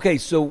 so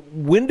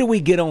when do we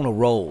get on a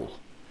roll?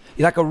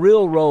 Like a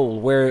real roll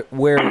where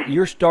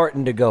you're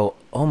starting to go,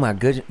 oh my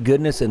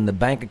goodness, and the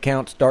bank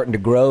account's starting to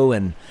grow,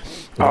 and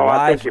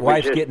the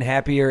wife's getting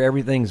happier,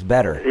 everything's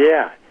better.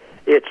 Yeah,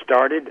 it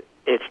started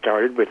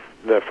with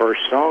the first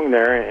song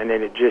there, and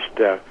then it just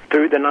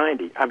through the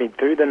 90s. I mean,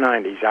 through the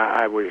 90s,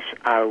 I was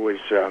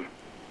the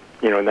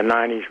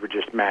 90s were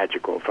just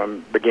magical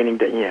from beginning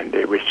to end.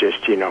 It was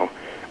just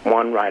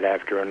one right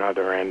after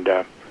another, and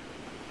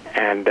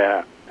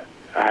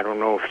I don't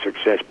know if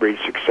success breeds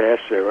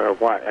success or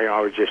what. I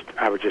was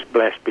just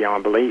blessed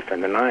beyond belief in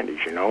the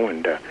 90s,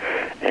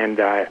 and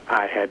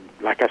I had,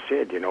 like I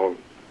said,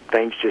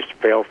 things just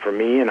fell for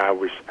me, and I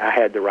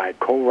had the right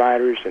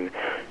co-writers, and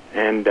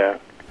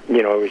it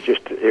was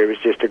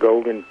just a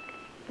golden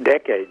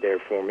decade there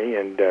for me,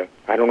 and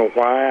I don't know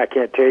why. I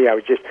can't tell you. I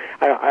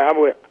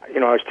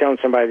was telling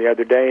somebody the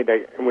other day,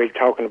 we were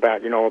talking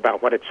about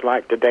about what it's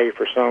like today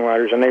for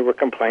songwriters, and they were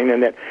complaining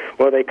that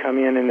they come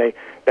in and they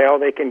all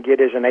they can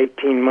get is an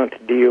 18-month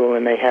deal,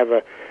 and they have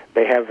a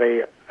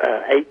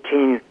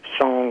 18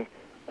 song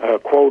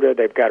quota.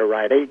 They've got to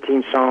write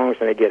 18 songs,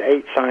 and they get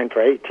 8 signed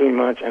for 18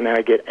 months, and then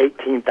I get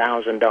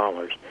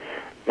 $18,000.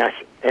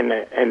 And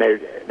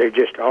they're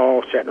just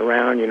all sitting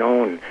around,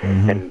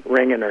 and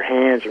wringing their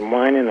hands and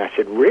whining. And I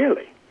said,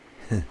 really?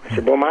 I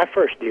said, well, my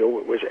first deal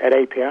was at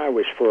API I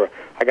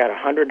got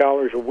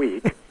 $100 a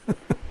week,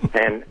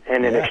 and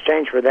in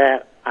exchange for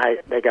that,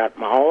 they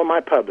got all of my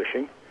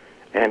publishing,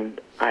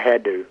 and I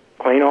had to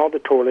clean all the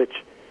toilets,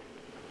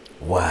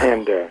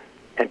 and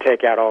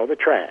take out all the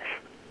trash.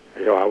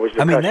 So I was the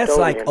custodian. That's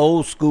like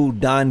old school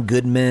Don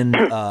Goodman,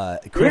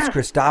 Chris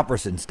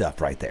Christopherson stuff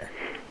right there.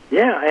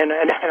 Yeah, and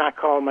I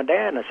called my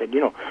dad, and I said,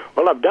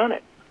 well, I've done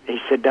it. He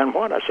said, done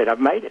what? I said, I've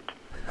made it.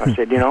 I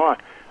said,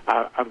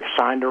 I've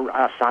signed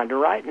a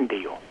writing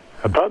deal,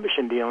 a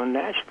publishing deal in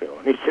Nashville.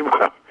 And he said,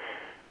 well,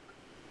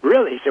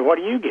 really? He said, what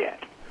do you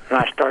get? And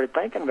I started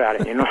thinking about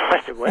it,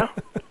 I said, well,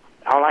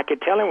 all I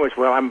could tell him was,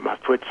 well, my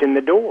foot's in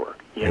the door,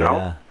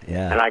 Yeah.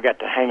 And I got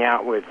to hang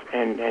out with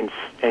hang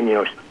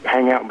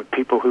out with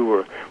people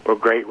who were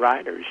great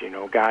writers,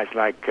 guys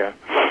like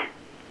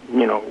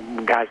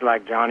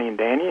Johnny and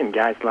Danny, and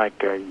guys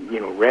like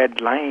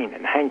Red Lane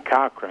and Hank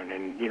Cochran,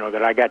 and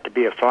that I got to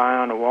be a fly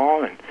on the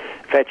wall and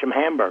fetch them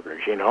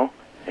hamburgers, and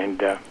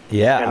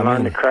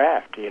learn the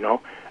craft.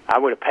 I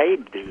would have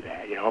paid to do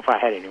that, if I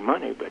had any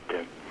money, but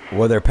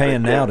well, they're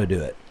paying now to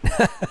do it.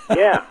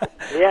 yeah,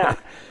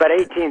 but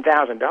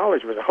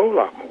 $18,000 was a whole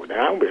lot more than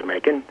I was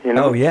making.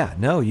 Oh yeah,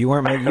 no, you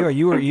weren't making.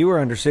 You were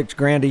under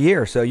 $6,000 a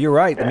year, so you're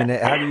right. I mean,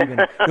 how do you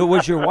even?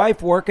 Was your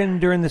wife working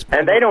during this?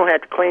 And they don't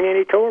have to clean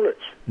any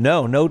toilets.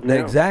 No,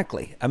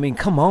 exactly. I mean,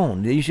 come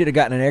on, you should have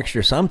gotten an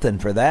extra something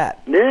for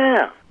that.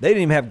 Yeah, they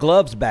didn't even have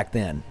gloves back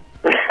then.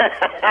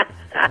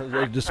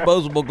 Those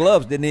disposable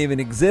gloves didn't even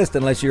exist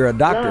unless you're a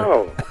doctor.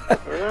 No.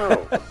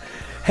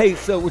 Hey,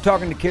 so we're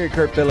talking to Kerry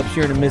Kurt Phillips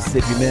here in a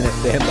Mississippi Minute.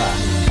 Stand by.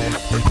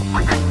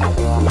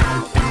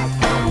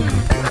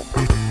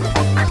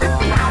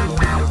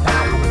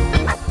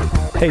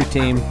 Hey,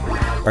 team.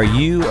 Are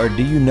you or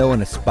do you know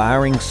an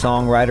aspiring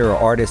songwriter or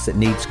artist that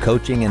needs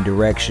coaching and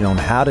direction on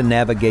how to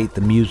navigate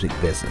the music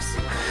business?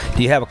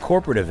 Do you have a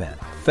corporate event,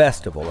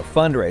 festival, or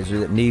fundraiser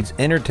that needs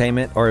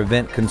entertainment or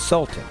event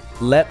consulting?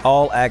 Let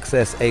All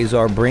Access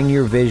Azar bring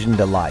your vision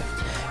to life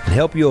and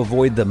help you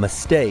avoid the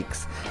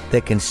mistakes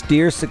that can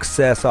steer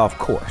success off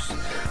course.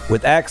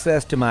 With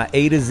access to my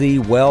A to Z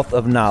wealth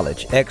of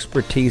knowledge,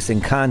 expertise,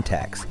 and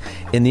contacts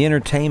in the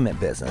entertainment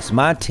business,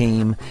 my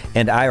team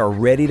and I are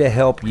ready to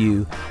help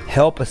you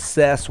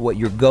assess what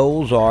your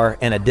goals are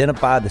and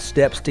identify the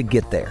steps to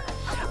get there.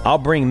 I'll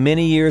bring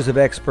many years of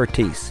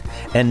expertise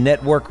and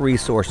network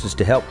resources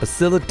to help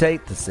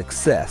facilitate the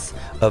success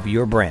of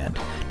your brand.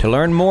 To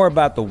learn more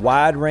about the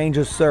wide range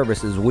of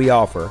services we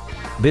offer,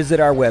 visit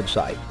our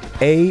website,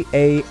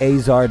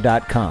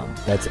 aaazar.com.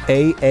 That's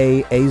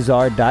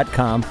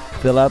aaazar.com.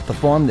 Fill out the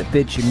form that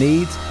fits your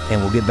needs,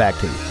 and we'll get back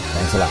to you.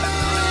 Thanks a lot.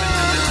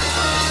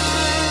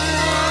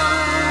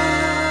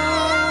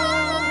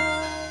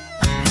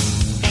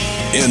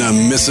 in a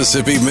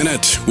Mississippi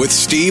Minute with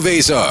Steve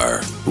Azar,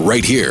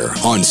 right here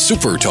on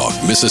Super Talk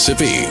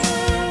Mississippi.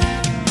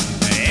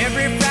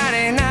 Every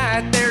Friday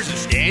night there's a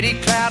steady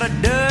cloud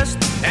of dust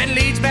that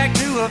leads back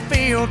to a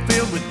field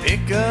filled with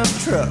pickup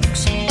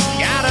trucks.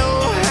 Got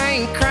old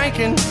Hank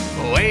cranking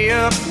way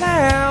up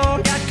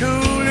loud. Got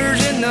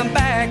coolers in the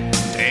back,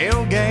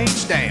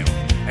 tailgates down.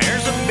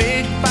 There's a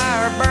big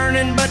fire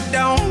burning, but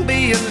don't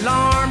be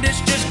alarmed.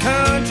 It's just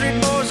country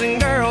boys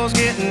and girls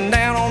getting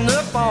down on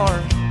the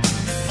farm.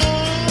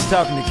 I'm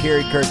talking to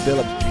Kerry Kurt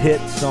Phillips,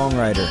 hit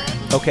songwriter.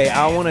 Okay,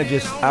 I want to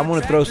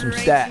throw some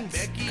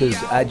stats because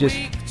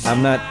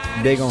I'm not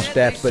big on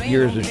stats, but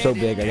yours are so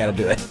big I got to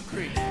do it.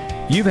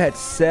 You've had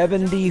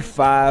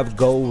 75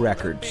 gold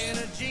records.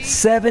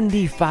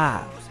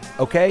 75,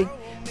 okay?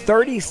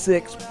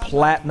 36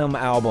 platinum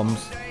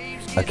albums,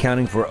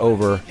 accounting for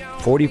over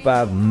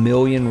 45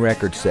 million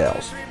record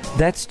sales.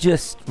 That's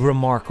just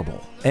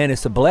remarkable, and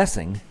it's a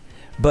blessing.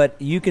 But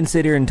you can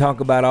sit here and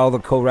talk about all the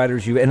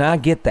co-writers and I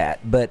get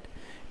that, but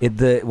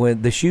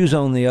when the shoe's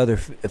on the other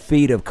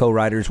feet of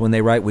co-writers when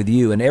they write with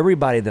you, and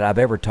everybody that I've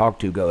ever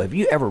talked to go, have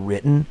you ever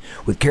written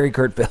with Kerry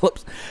Kurt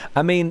Phillips?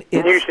 I mean,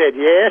 you said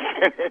yes.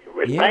 It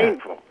was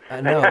painful.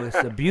 I know. It's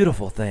a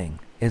beautiful thing.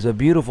 It's a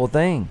beautiful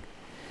thing.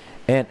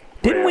 And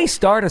didn't we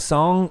start a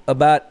song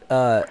about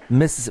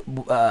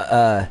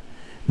Mississippi?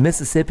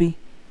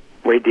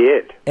 We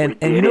did. And we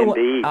did, you know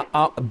indeed.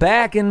 what?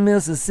 Back in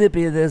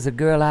Mississippi, there's a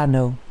girl I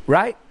know.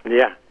 Right?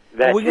 Yeah.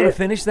 Are we going to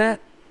finish that?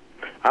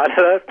 I'd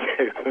love to.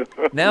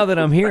 Now that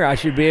I'm here, I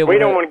should be able to. We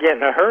don't want to get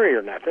in a hurry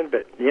or nothing,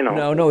 but, you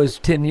know. No, it was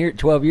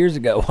 12 years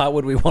ago. Why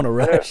would we want to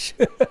rush?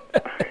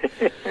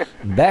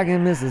 Back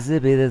in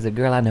Mississippi, there's a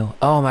girl I know.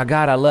 Oh, my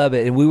God, I love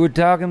it. And we were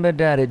talking about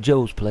that at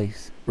Joe's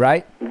place,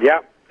 right? Yeah,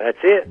 that's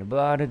it. You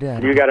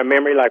got a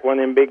memory like one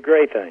of them big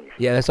gray things.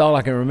 Yeah, that's all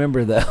I can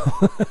remember,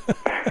 though.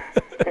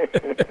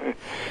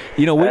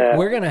 You know,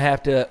 we're going to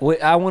have to,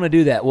 I want to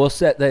do that. We'll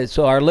set that,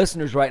 so our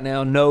listeners right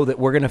now know that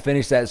we're going to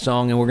finish that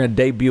song and we're going to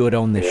debut it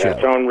on this show.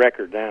 It's on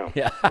record now.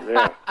 Yeah.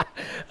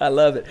 I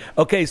love it.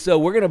 Okay, so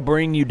we're going to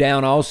bring you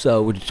down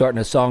also. We're starting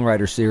a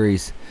songwriter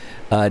series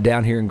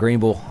down here in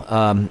Greenville.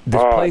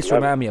 This place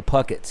reminds me of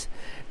Puckett's.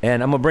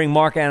 And I'm going to bring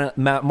Mark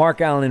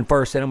Allen in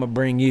first, and I'm going to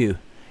bring you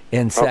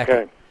in second.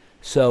 Okay.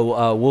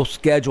 So we'll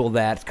schedule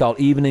that. It's called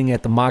Evening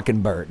at the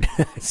Mockingbird.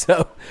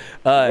 So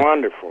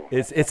wonderful.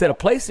 It's at a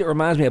place that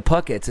reminds me of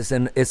Puckett's.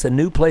 It's a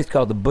new place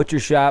called the Butcher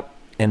Shop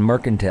and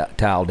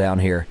Mercantile down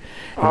here.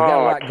 And we've got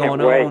a lot going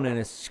on, and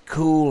it's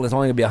cool. There's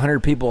only going to be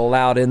 100 people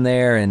allowed in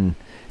there, and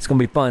it's going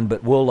to be fun.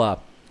 But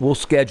we'll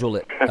schedule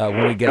it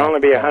when we get. There'll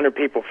only be 100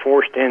 people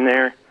forced in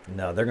there.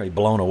 No, they're going to be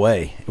blown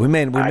away. We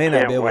may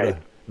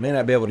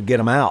not be able to get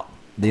them out.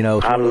 You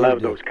know, I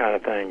love those kind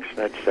of things.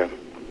 That's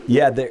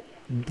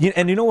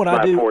and you know what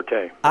I do?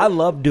 Forte. I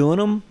love doing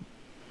them,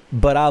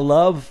 but I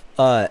love,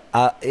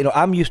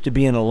 I'm used to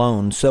being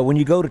alone. So when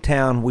you go to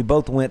town, we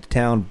both went to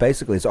town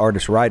basically as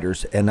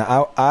artist-writers, and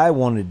I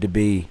wanted to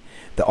be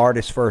the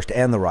artist first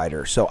and the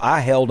writer. So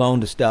I held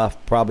on to stuff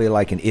probably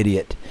like an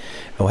idiot.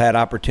 I had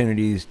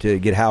opportunities to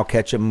get Hal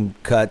Ketchum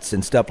cuts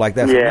and stuff like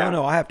that. So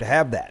no, I have to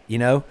have that, you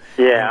know?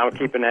 Yeah, I'm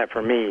keeping that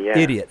for me, yeah.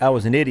 Idiot. I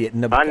was an idiot.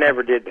 I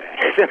never did that.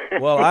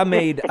 Well, I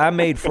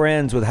made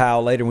friends with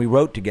Hal later, and we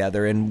wrote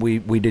together, and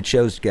we did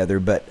shows together,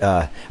 but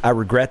I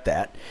regret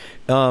that.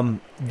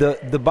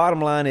 The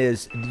bottom line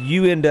is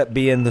you end up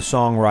being the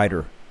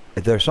songwriter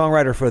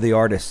for the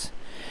artists.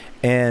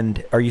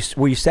 And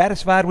were you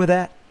satisfied with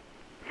that?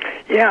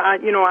 Yeah, I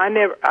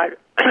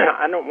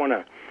don't want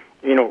to,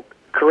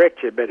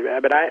 correct you, but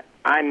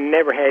I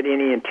never had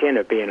any intent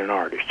of being an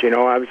artist. You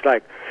know, I was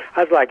like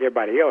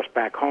everybody else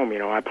back home. You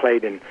know, I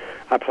played in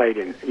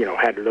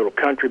had little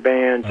country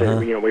bands,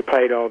 and we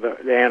played all the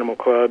animal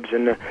clubs,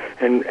 and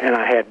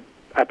I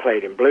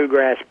played in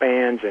bluegrass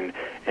bands, and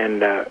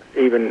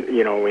even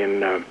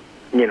in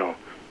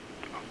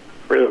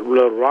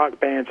little rock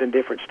bands and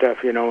different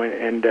stuff. You know,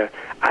 and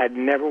I'd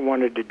never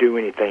wanted to do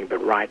anything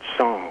but write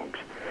songs.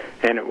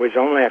 And it was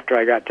only after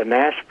I got to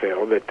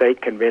Nashville that they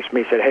convinced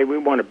me, said, "Hey, we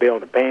want to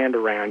build a band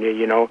around you,"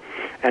 you know.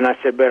 And I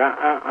said, "But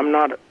I'm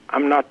not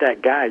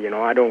that guy, you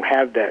know. I don't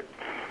have that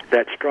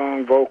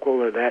strong vocal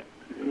or that,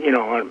 you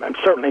know. I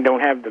certainly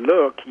don't have the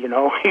look, you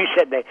know."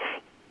 The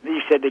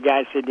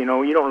guy said, "You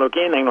know, you don't look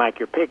anything like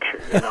your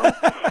picture, you know."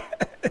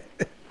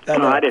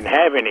 I didn't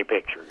have any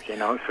pictures, you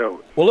know.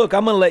 So well, look,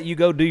 I'm going to let you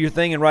go do your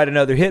thing and write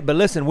another hit. But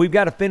listen, we've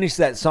got to finish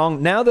that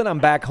song. Now that I'm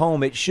back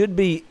home, I should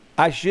be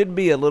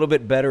a little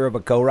bit better of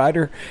a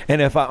co-writer,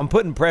 and if I'm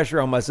putting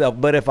pressure on myself,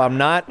 but if I'm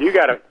not, you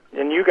got to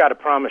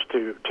promise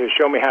to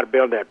show me how to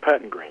build that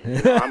putting green.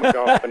 You know, I'm a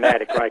golf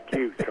fanatic like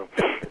you, so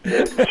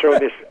show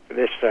this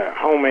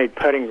homemade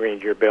putting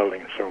greens you're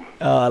building. So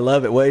I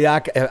love it. Well, yeah,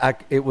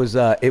 it was.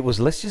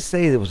 Let's just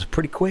say it was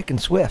pretty quick and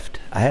swift.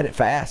 I had it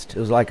fast. It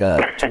was like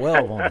a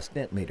 12 on a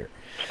stent meter.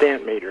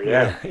 Stent meter,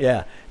 yeah.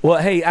 Yeah.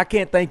 Well, hey, I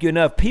can't thank you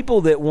enough.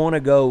 People that want to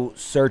go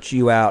search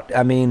you out,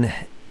 I mean,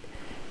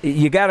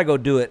 you got to go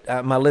do it.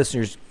 My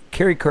listeners,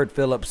 Kerry Kurt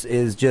Phillips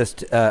is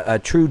just a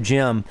true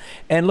gem.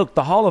 And look,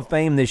 the Hall of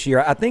Fame this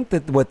year, I think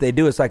that what they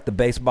do is like the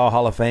Baseball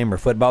Hall of Fame or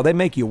football. They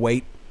make you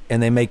wait,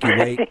 and they make you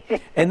wait.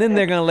 And then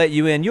they're going to let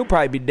you in. You'll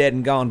probably be dead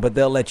and gone, but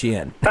they'll let you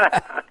in.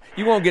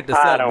 You won't get to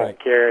celebrate. I don't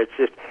care. It's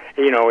just,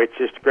 it's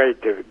just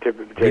great to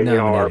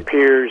our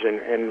peers,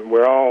 and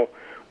we're all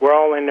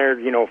in there,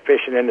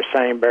 fishing in the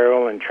same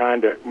barrel and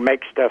trying to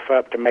make stuff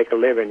up to make a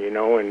living,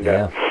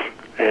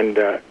 and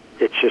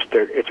it's just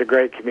it's a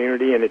great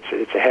community, and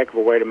it's a heck of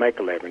a way to make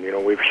a living.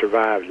 We've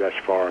survived thus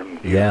far. And,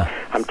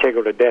 I'm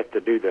tickled to death to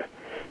do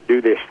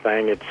this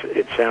thing.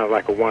 It sounds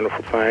like a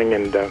wonderful thing,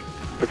 and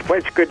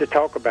it's good to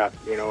talk about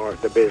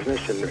the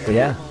business and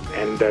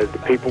the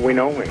people we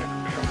know in it.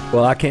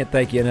 Well, I can't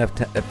thank you enough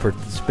for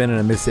spending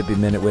a Mississippi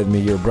Minute with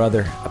me. You're a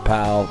brother, a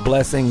pal.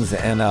 Blessings,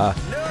 and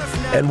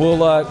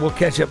we'll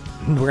catch up.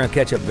 We're going to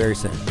catch up very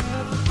soon.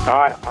 All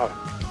right, I'll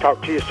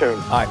talk to you soon.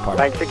 All right,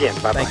 partner. Thanks again.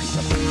 Bye-bye.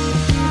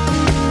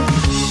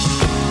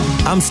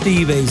 I'm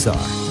Steve Azar.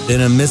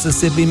 In a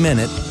Mississippi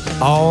Minute,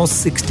 all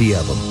 60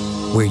 of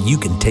them, where you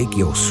can take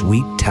your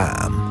sweet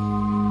time.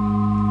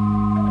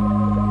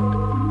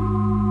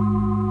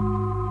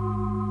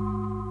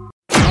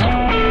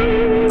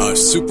 A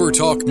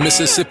SuperTalk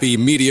Mississippi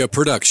media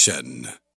production.